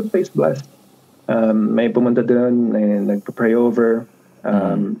we got the place blessed. May pumunta doon, nagpa-pray over.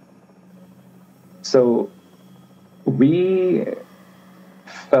 So we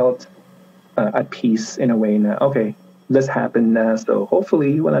felt at peace in a way na okay, this happened na, so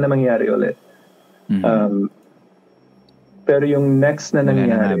hopefully wala na mangyari ulit. Pero yung next na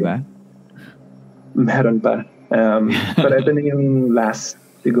nangyari, meron pa. But ito na yung last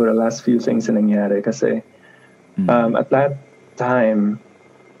few things na nangyari kasi at that time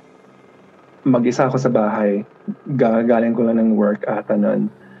mag-isa ako sa bahay. Galing ko lang ng work ata nun.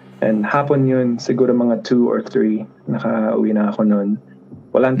 And hapon yun, siguro mga 2 or 3, nakauwi na ako nun.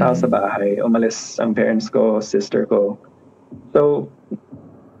 Walang tao sa bahay. Umalis ang parents ko, sister ko. So,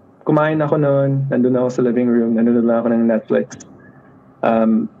 kumain ako nun. Nandun ako sa living room. Nandun lang ako ng Netflix.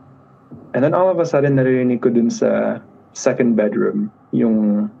 And then all of a sudden, naririnig ko dun sa second bedroom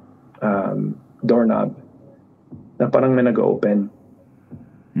yung doorknob na parang may nag-open.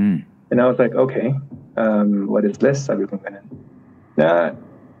 And I was like, okay, what is this? Sabi ko ganun. Na,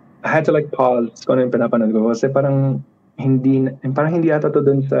 I had to like pause kung ano yung pinapanood ko kasi parang hindi ata to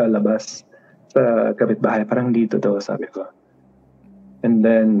dun sa labas, sa kapitbahay. Parang dito to, sabi ko. And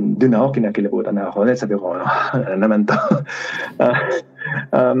then, dun ako, kinakilibutan na ako. Then sabi ko, ano naman to?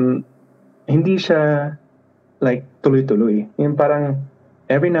 Hindi siya like tuloy-tuloy. Yung parang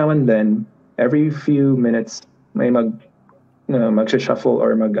every now and then, every few minutes, may mag-shuffle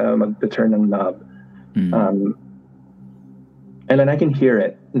or mag-turn ng knob. And then I can hear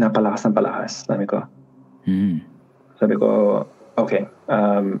it na palakas ng palakas. Sabi ko, okay.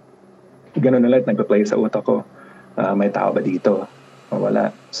 Ganun ulit, nagpa-play sa utak ko. May tao ba dito? O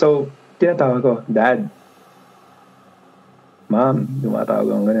wala. So, tinatawag ko, Dad. Mom, tumatawag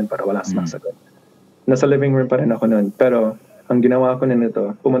ako ganun para wala sumasagot. Nasa living room pa rin ako nun. Pero, ang ginawa ko na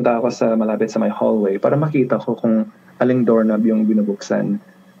nito, pumunta ako sa malapit sa my hallway para makita ko kung aling doorknob yung binubuksan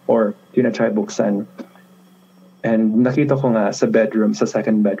or tinatry buksan. And nakita ko nga sa bedroom, sa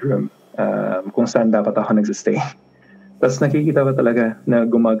second bedroom, kung saan dapat ako nagsistay. Tapos nakikita ko talaga na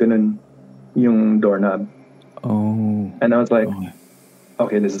gumaganon yung doorknob. Oh. And I was like,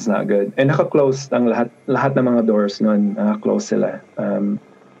 okay, this is not good. And naka-close ang lahat ng mga doors nun. Naka-close sila.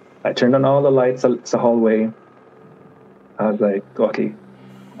 I turned on all the lights sa hallway. I was like, okay,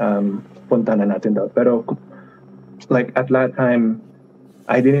 punta na natin daw. Pero like at that time,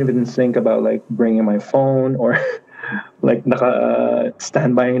 I didn't even think about like bringing my phone or like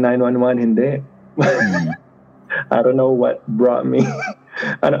standby 911. Hindi. I don't know what brought me.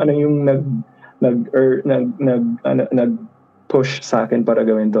 ano yung nag-push sa akin para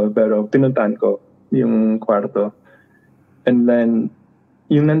gawin to. Pero pinuntahan ko yung kwarto. And then,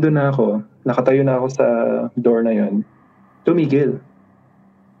 yung nandun na ako, nakatayo na ako sa door na yun, tumigil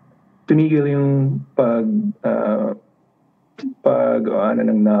yung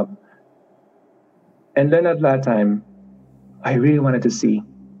ng knob. And then at that time, I really wanted to see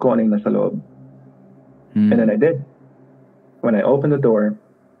kung ano yung nasa loob. And then I did. When I opened the door,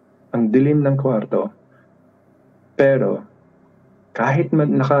 ang dilim ng kwarto. Pero, kahit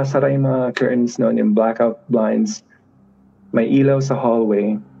nakasara yung mga curtains noon, yung blackout blinds, may ilaw sa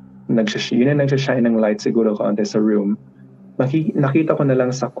hallway, yun yung nagsashine ng light siguro kaunti sa room. Nakita ko na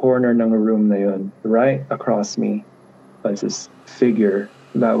lang sa corner ng room na yun, right across me, was this figure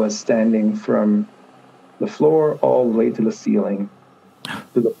that was standing from the floor all the way to the ceiling.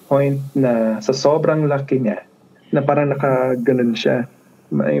 To the point na sa sobrang laki niya, na parang nakaganon siya.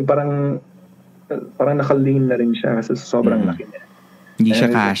 Parang naka-lean na rin siya kasi sobrang laki niya. Hindi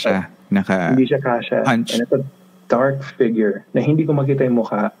siya kasha. Hindi siya kasha. Punch. And it's a dark figure na hindi ko makita yung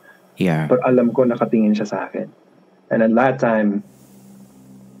mukha. Yeah. Pero alam ko nakatingin siya sa akin. And at that time,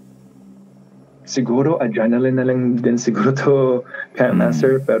 siguro adrenaline na lang din siguro to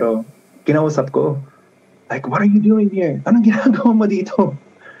Campmaster, pero kinausap ko, like, what are you doing here? Anong ginagawa mo dito?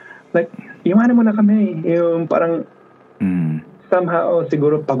 Like, iwanan mo na kami. Yung parang somehow,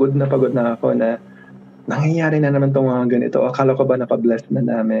 siguro pagod na ako na nangyayari na naman itong mga ganito. Akala ko ba napabless na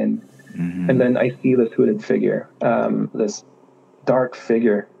namin? And then I see this hooded figure, this dark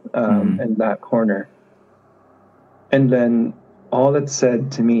figure in that corner. And then all it said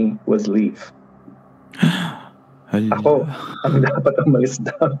to me was leave. Ako, ang dapat umalis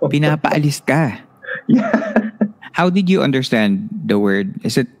daw. Pinapaalis ka. Yeah. How did you understand the word?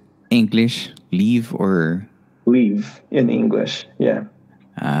 Is it English, leave, or? Leave in English, yeah.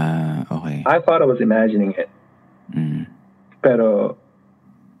 Okay. I thought I was imagining it. Pero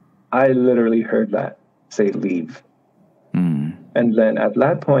I literally heard that say leave. And then at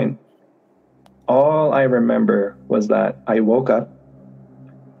that point, all I remember was that I woke up.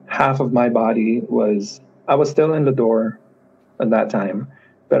 Half of my body I was still in the door at that time,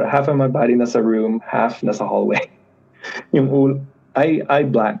 but half of my body nasa room, half nasa hallway. I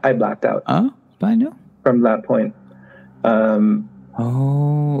blacked out. Paano? From that point.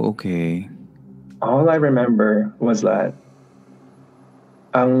 Okay. All I remember was that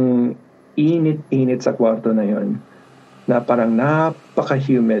ang init-init sa kwarto na yon, na parang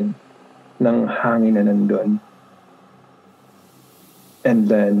napaka-humid ng hangin na nandun. And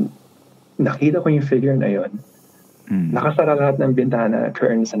then, nakita ko yung figure na yon. Nakasara lahat ng bintana,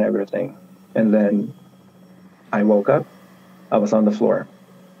 curtains and everything. And then I woke up. I was on the floor.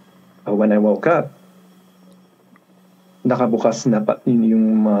 When I woke up, nakabukas na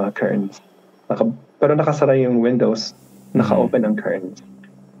yung mga curtains. Pero nakasara yung windows. Naka-open ang curtains.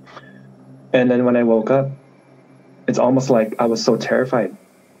 And then when I woke up, it's almost like I was so terrified.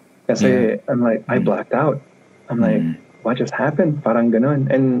 Kasi I'm like, I blacked out. I'm like, what just happened? Parang ganun.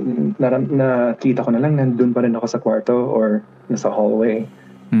 And nakita ko na lang, nandun pa rin ako sa kwarto or nasa hallway.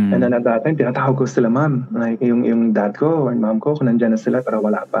 And then at that time, tinatawag ko sila ma'am. Like, yung dad ko or mom ko, kung nandyan na sila, pero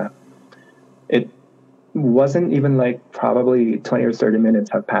wala pa. It wasn't even like probably 20 or 30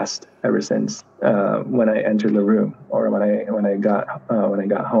 minutes have passed ever since when I entered the room or when I got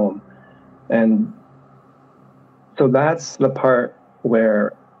home. And so that's the part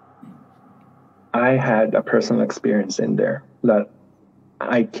where I had a personal experience in there that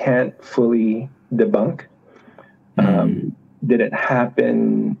I can't fully debunk. Did it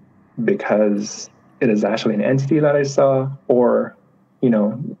happen because it is actually an entity that I saw, or,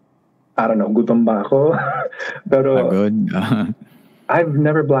 I don't know, gutom ba ako? Pero I've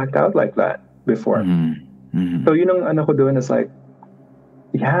never blacked out like that before. So yun ang ano ko doon is like,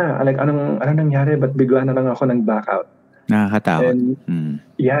 like anong nangyari? Ba't bigla na lang ako nag-blackout? Nakakatakot.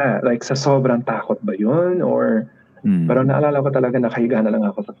 Yeah, like sa sobrang takot ba yun? Or, pero naalala ko talaga nakahiga na lang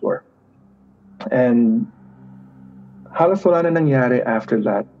ako sa floor. And halos wala na nangyari after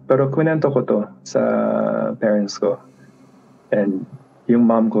that. Pero kwento ko to sa parents ko. And yung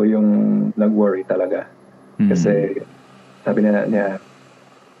mom ko yung nag-worry talaga. Kasi sabi niya,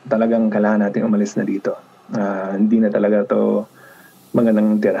 talagang kailangan natin umalis na dito. Hindi na talaga to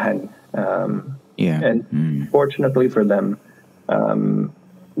magandang tirahan. And fortunately for them,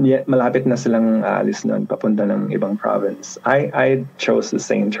 malapit na silang aalis nun, papunta ng ibang province. I chose to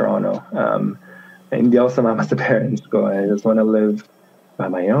stay in Toronto. Hindi ako sumama sa parents ko. I just want to live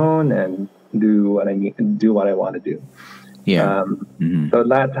by my own and do what I want to do. So at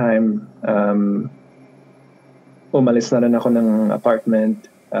that time, umalis na rin ako ng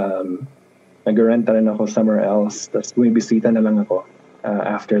apartment. Nag-rent na rin ako somewhere else. Tapos bumibisita na lang ako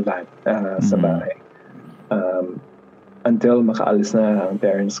after that sa bahay. Until makaalis na ang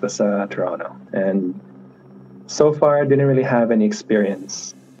parents ko sa Toronto. And so far, I didn't really have any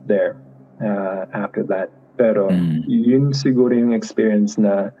experience there after that. Pero yun siguro yung experience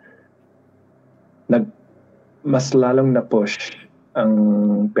na mas lalong na-push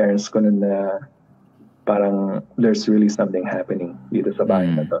ang parents ko na parang there's really something happening dito sa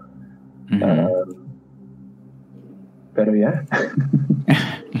bahay na to. Pero yeah.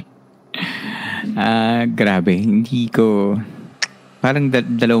 Grabe. Hindi ko... Parang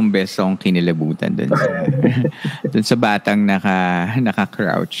dalawang beses akong kinilabutan dun sa batang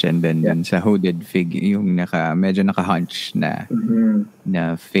naka-crouch and then dun sa hooded figure, yung medyo naka-hunch na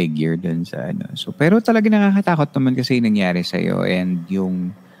figure dun sa ano. So, pero talaga nakakatakot naman kasi yung nangyari sa'yo and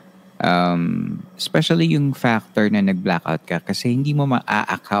yung especially yung factor na nag-blackout ka kasi hindi mo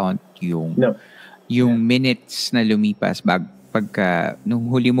ma-account yung minutes na lumipas pagka nung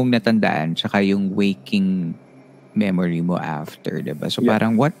huli mong natandaan tsaka yung waking memory mo after, diba? So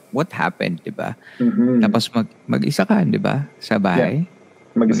parang what happened, diba? Tapos mag-isa ka, diba? Sa bahay.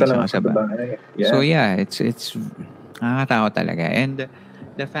 Mag-isa lang sa bahay. So it's nakakatakot talaga. And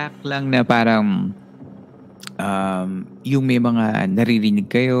the fact lang na parang yung may mga naririnig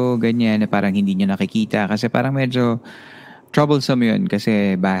kayo, ganyan, na parang hindi nyo nakikita kasi parang medyo troublesome yun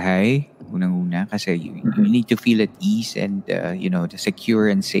kasi bahay, unang-una, kasi you need to feel at ease and secure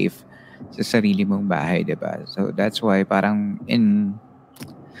and safe sa sarili mong bahay, diba? So that's why parang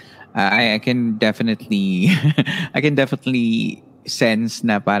I can definitely sense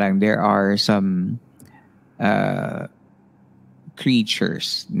na parang there are some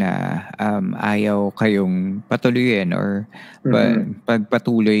creatures na ayaw kayong patuloyin or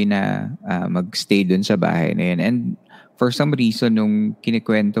pagpatuloy na magstay dun sa bahay na yun. And for some reason, nung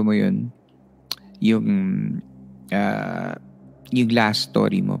kinikwento mo yun, yung last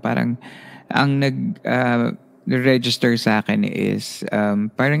story mo, parang ang nag-register sa akin is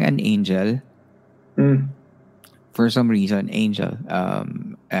parang an angel. For some reason, angel.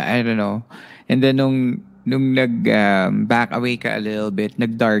 I don't know. And then nung back away ka a little bit,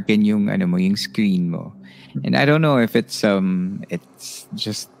 nag-darken yung yung screen mo. And I don't know if it's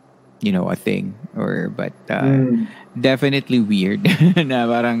just a thing but definitely weird na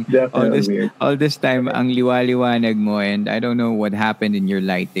parang all this time ang liwa-liwanag mo and I don't know what happened in your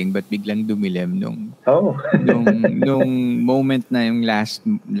lighting but biglang dumilim nung moment na yung last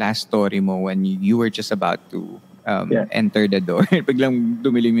story mo when you were just about to enter the door. Biglang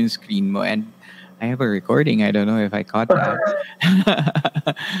dumilim yung screen mo and I have a recording. I don't know if I caught that.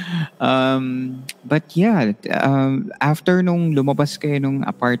 But yeah, after nung lumabas kayo nung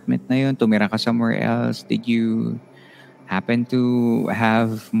apartment na yun, tumira ka somewhere else, did you happen to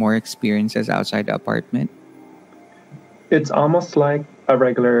have more experiences outside the apartment? It's almost like a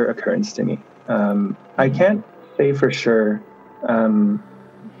regular occurrence to me. I can't say for sure.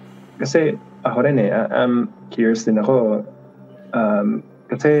 Kasi ako rin I'm curious din ako.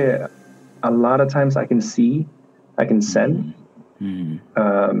 Kasi a lot of times I can see, I can sense,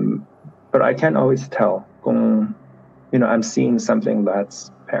 but I can't always tell kung, I'm seeing something that's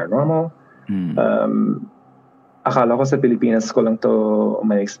paranormal. Akala ko sa Pilipinas ko lang to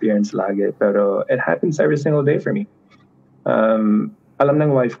may experience lagi, pero it happens every single day for me. Alam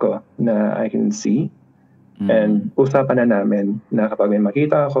ng wife ko na I can see, and usapan na namin na kapag may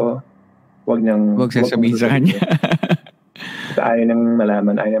makita ako, wag sasabihin sa kanya. Ayaw nang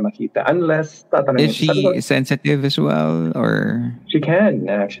malaman, ayaw nang makita. Unless tatanungin. Is she sensitive as well, or? She can,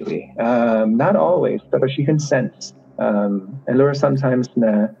 actually. Not always, but she can sense. And there are sometimes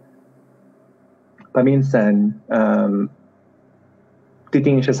na paminsan,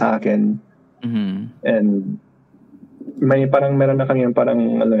 titingin siya sa akin, and meron na kami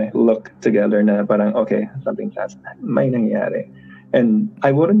parang look together na parang, okay, something's may nangyari. And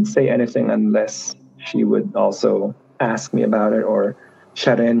I wouldn't say anything unless she would also ask me about it, or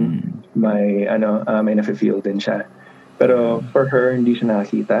siya rin may nafe-feel din siya. Pero for her, hindi siya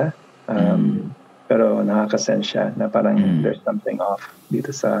nakakita. Pero nakaka-sense siya na parang there's something off dito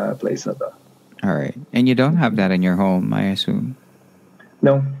sa place na to. All right. And you don't have that in your home, I assume?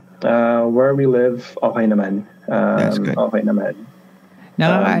 No. Where we live, okay naman. That's good. Okay naman.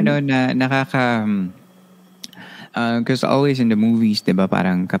 Because always in the movies, diba,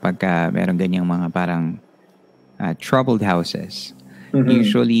 parang kapag meron ganyang mga parang troubled houses,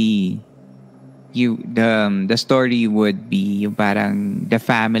 usually the story would be yung parang the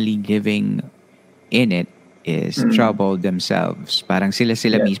family living in it is troubled themselves. Parang sila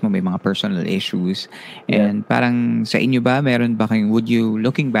mismo may mga personal issues. And parang sa inyo ba, meron ba kayong, would you,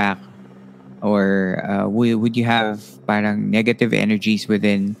 looking back, or would you have parang negative energies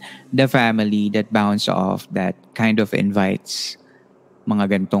within the family that bounce off, that kind of invites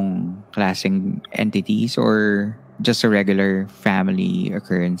mga gantong klaseng entities, or just a regular family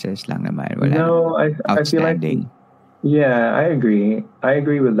occurrences lang naman? Wala no, I feel like, yeah, I agree. I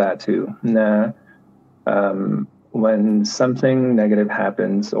agree with that too. Na when something negative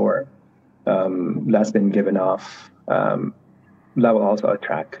happens, or that's been given off, that will also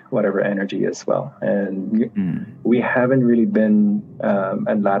attract whatever energy as well. And we haven't really been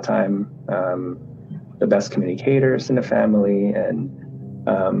at that time the best communicators in the family, and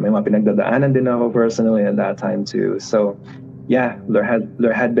may mga pinagdadaanan din ako personally at that time too. So yeah, there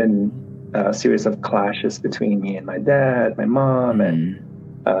had been a series of clashes between me and my dad, my mom, and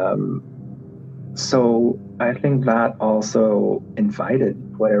so I think that also invited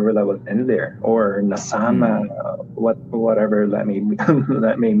whatever that was in there, or nasama, whatever that may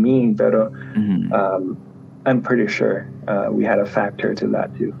mean. Pero I'm pretty sure we had a factor to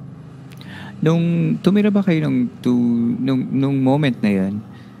that too. Nung tumira ba kayo nung moment na yun,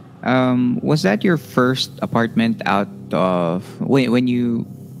 was that your first apartment out of when you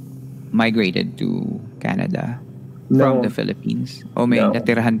migrated to Canada from the Philippines? O may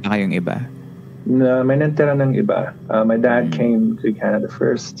natirahan pa kayong iba? No, may natira ng iba. My dad came to Canada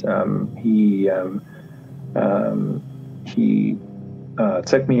first. He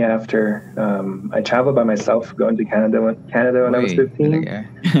took me after. I traveled by myself going to Canada when I was 15.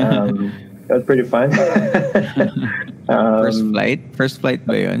 That was pretty fun. First flight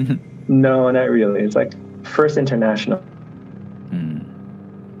ba yun? No, not really. It's like first international.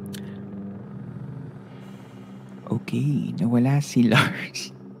 Okay, nawala si Lars.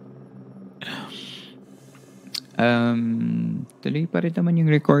 Tuloy pa rin naman yung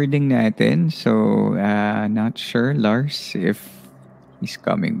recording natin. So, not sure, Lars, if he's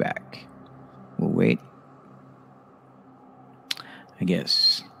coming back. We'll wait. I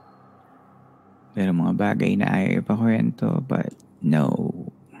guess. Pero mga bagay na ayaw ipakwento, but no.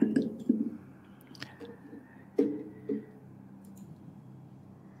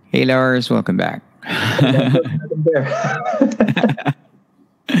 Hey, Lars, welcome back.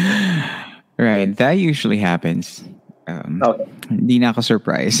 Right, that usually happens. Hindi na ako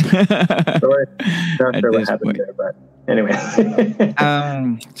surprised. Sorry, not sure what happened there, but anyway.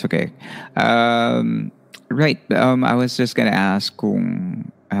 It's okay. Right, I was just gonna ask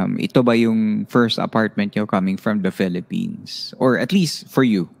kung ito ba yung first apartment nyo coming from the Philippines? Or at least for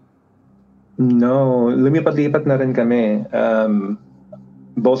you? No, lumipat-lipat na rin kami.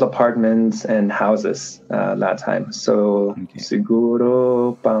 both apartments and houses that time. So Okay.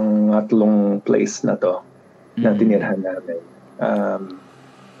 siguro pangatlong place na to na Mm. tinirhan namin.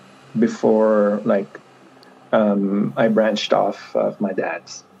 Before I branched off of my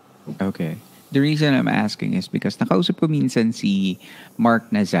dad's. Okay. The reason I'm asking is because nakausap ko minsan si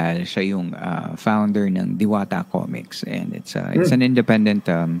Mark Nazal. Siya yung founder ng Diwata Comics. And it's an independent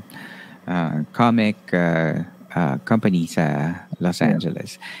comic company sa Los Yeah.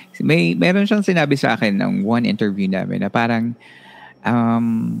 Angeles. Meron siyang sinabi sa akin ng one interview namin na parang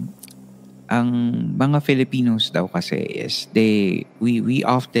um, ang mga Filipinos daw kasi is we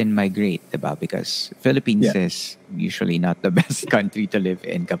often migrate, diba? Because Philippines Yeah. is usually not the best country to live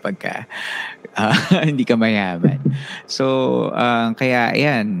in kapag hindi ka mayaman. So, kaya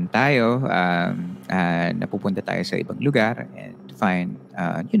ayan, tayo, napupunta tayo sa ibang lugar and to find,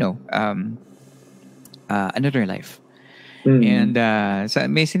 another life. And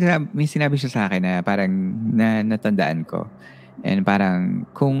may sinabi siya sa akin na parang natandaan ko. And parang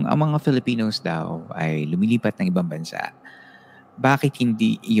kung ang mga Filipinos daw ay lumilipat ng ibang bansa, bakit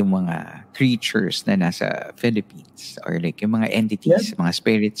hindi yung mga creatures na nasa Philippines or like yung mga entities, mga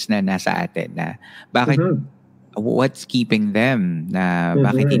spirits na nasa atin na bakit what's keeping them na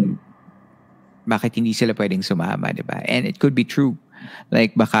bakit hindi sila pwedeng sumama, di ba? And it could be true.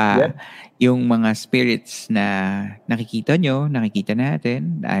 Like baka yung mga spirits na nakikita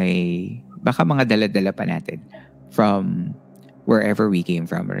natin ay baka mga dala-dala pa natin from wherever we came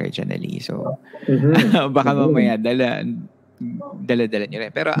from originally. So baka mamaya dala-dala nyo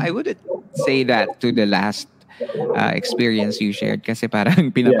rin. Pero I wouldn't say that to the last experience you shared kasi parang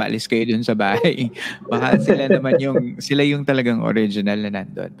pinapaalis kayo dun sa bahay. Baka sila yung talagang original na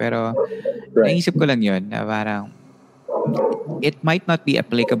nandun. Pero naisip ko lang yun na parang it might not be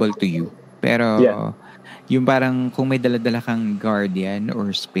applicable to you. Pero yung parang kung may dala-dala kang guardian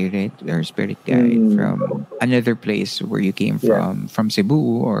or spirit guide from another place where you came from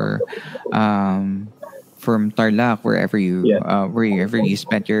Cebu or from Tarlac, wherever you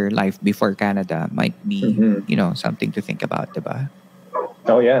spent your life before Canada, might be something to think about, diba?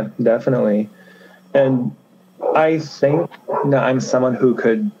 Oh yeah, definitely. And I think that I'm someone who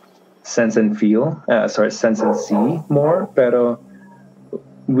could sense and sense and see more, pero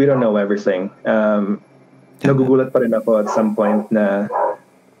we don't know everything. Nagugulat pa rin ako at some point na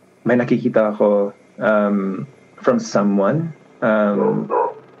may nakikita ako from someone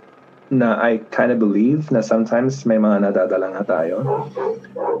na I kind of believe na sometimes may mga nadadalang na tayo.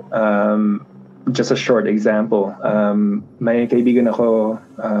 Just a short example, may kaibigan ako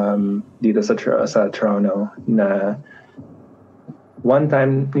dito sa Toronto na one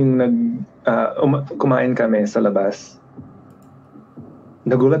time yung kumain kami sa labas,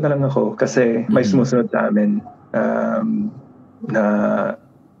 nagulat na lang ako kasi may sumusunod sa amin na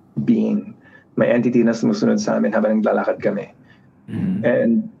being, may entity na sumusunod sa amin habang naglalakad kami.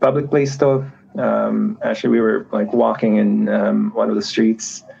 And public place to. Actually, we were like walking in one of the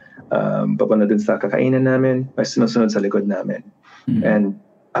streets. Papunta dun sa kakainan namin, may sumusunod sa likod namin. And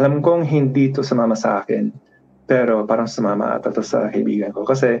alam kong hindi to sumama sa akin, pero parang sumama ata to sa kaibigan ko.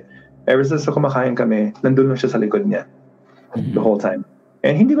 Kasi ever since kumakain kami, nandun lang siya sa likod niya the whole time.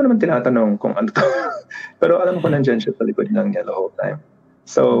 And hindi ko naman tinatanong kung ano to. Pero alam ko nandyan siya sa likod lang niya the whole time.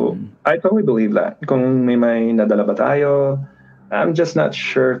 So, I totally believe that. Kung may nadala ba tayo, I'm just not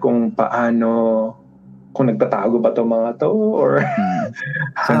sure kung paano, kung nagtatago ba to mga to, or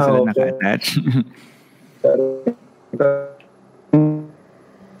saan sila naka-attach.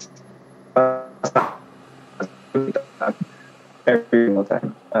 Every single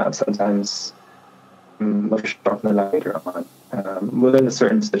time. Sometimes mag-shock na later on within a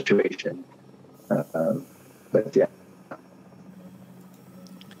certain situation. But yeah.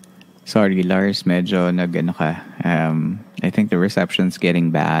 Sorry, Lars, medyo nag-ano ka. I think the reception's getting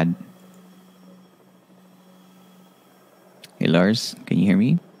bad. Hey, Lars, can you hear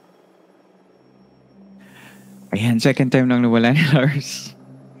me? Ayan, second time nang nawala ni Lars.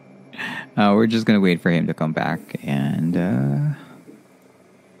 We're just gonna wait for him to come back and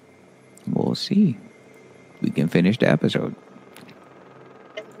we'll see. We can finish the episode.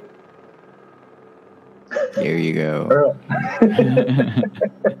 There you go.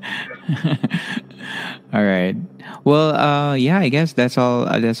 All right. Well, I guess that's all.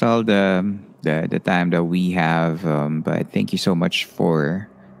 That's all the time that we have. But thank you so much for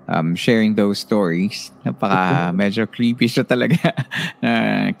sharing those stories. Medyo creepy siya talaga.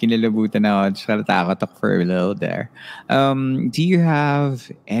 Kinalabutan ako. Natakot ako for a little there. Do you have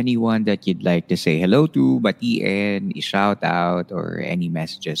anyone that you'd like to say hello to, batiin, shout out, or any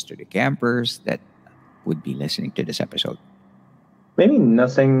messages to the campers that would be listening to this episode? maybe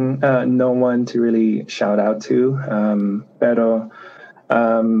nothing, no one to really shout out to. Pero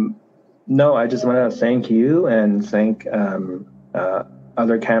no, I just want to thank you and thank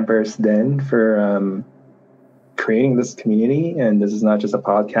other campers then for creating this community. And this is not just a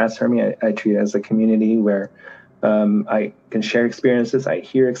podcast for me. I treat it as a community where I can share experiences. I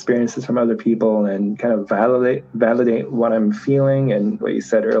hear experiences from other people and kind of validate what I'm feeling. And what you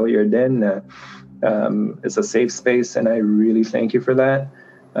said earlier, then it's a safe space, and I really thank you for that.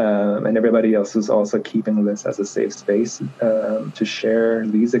 And everybody else who's also keeping this as a safe space to share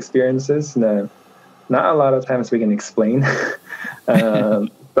these experiences. Not a lot of times we can explain. So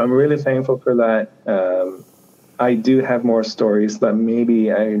I'm really thankful for that. I do have more stories, but maybe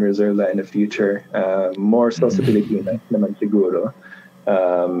I can reserve that in the future. More so sa Pilipinas naman siguro.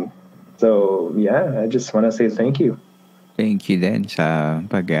 So yeah, I just want to say thank you. Thank you din sa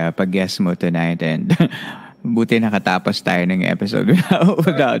pag-guest mo tonight, and buti nakatapos tayo ng episode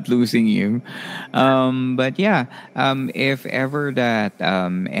without losing you. But yeah, if ever that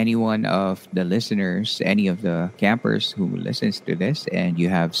any one of the listeners, any of the campers who listens to this and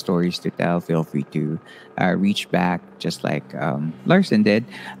you have stories to tell, feel free to reach back just like Larsen did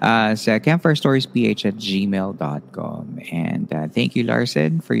sa campfirestoriesph@gmail.com. And thank you,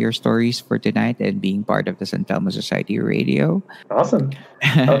 Larsen, for your stories for tonight and being part of the Santelmo Society Radio. Awesome.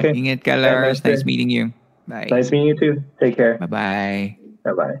 Okay. Ingat ka, Lars. Nice meeting you. Bye. Nice meeting you too. Take care. Bye-bye.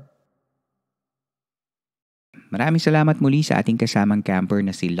 Bye-bye. Maraming salamat muli sa ating kasamang camper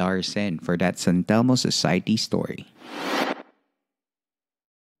na si Larsen for that Santelmo Society story.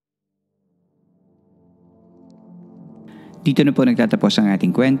 Dito na po nagtatapos ang ating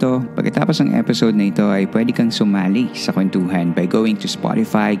kwento. Pagkatapos ng episode na ito ay pwede kang sumali sa kwentuhan by going to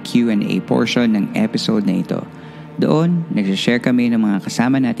Spotify Q&A portion ng episode na ito. Doon, nagsashare kami ng mga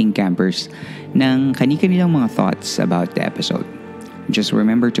kasama nating campers ng kani-kanilang mga thoughts about the episode. Just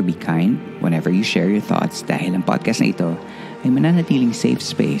remember to be kind whenever you share your thoughts dahil ang podcast na ito ay mananatiling safe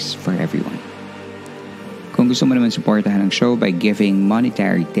space for everyone. Kung gusto mo naman supportahan ang show by giving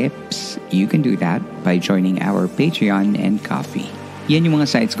monetary tips, you can do that by joining our Patreon and Coffee. Yan yung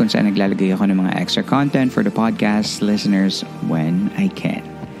mga sites kung saan naglalagay ako ng mga extra content for the podcast listeners when I can.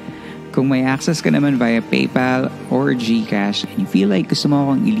 Kung may access ka naman via PayPal or GCash and you feel like gusto mo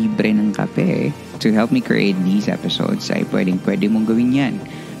akong ilibre ng kape to help me create these episodes, ay pwede mong gawin yan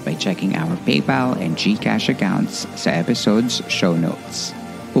by checking our PayPal and GCash accounts sa episode's show notes.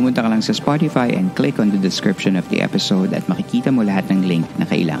 Pumunta ka lang sa Spotify and click on the description of the episode at makikita mo lahat ng link na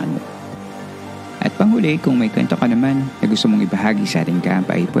kailangan mo. At panghuli, kung may kwento ka naman na gusto mong ibahagi sa ating camp,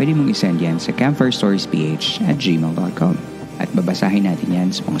 ay pwede mong isend yan sa campfirestoriesph@gmail.com. At babasahin natin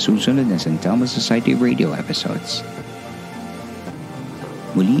yan sa mga susunod na Santelmo Society Radio episodes.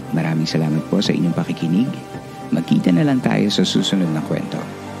 Muli, maraming salamat po sa inyong pakikinig. Magkita na lang tayo sa susunod na kwento.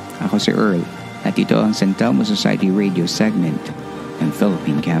 Ako si Earl, at ito ang Santelmo Society Radio segment ng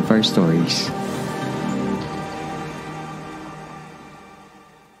Philippine Campfire Stories.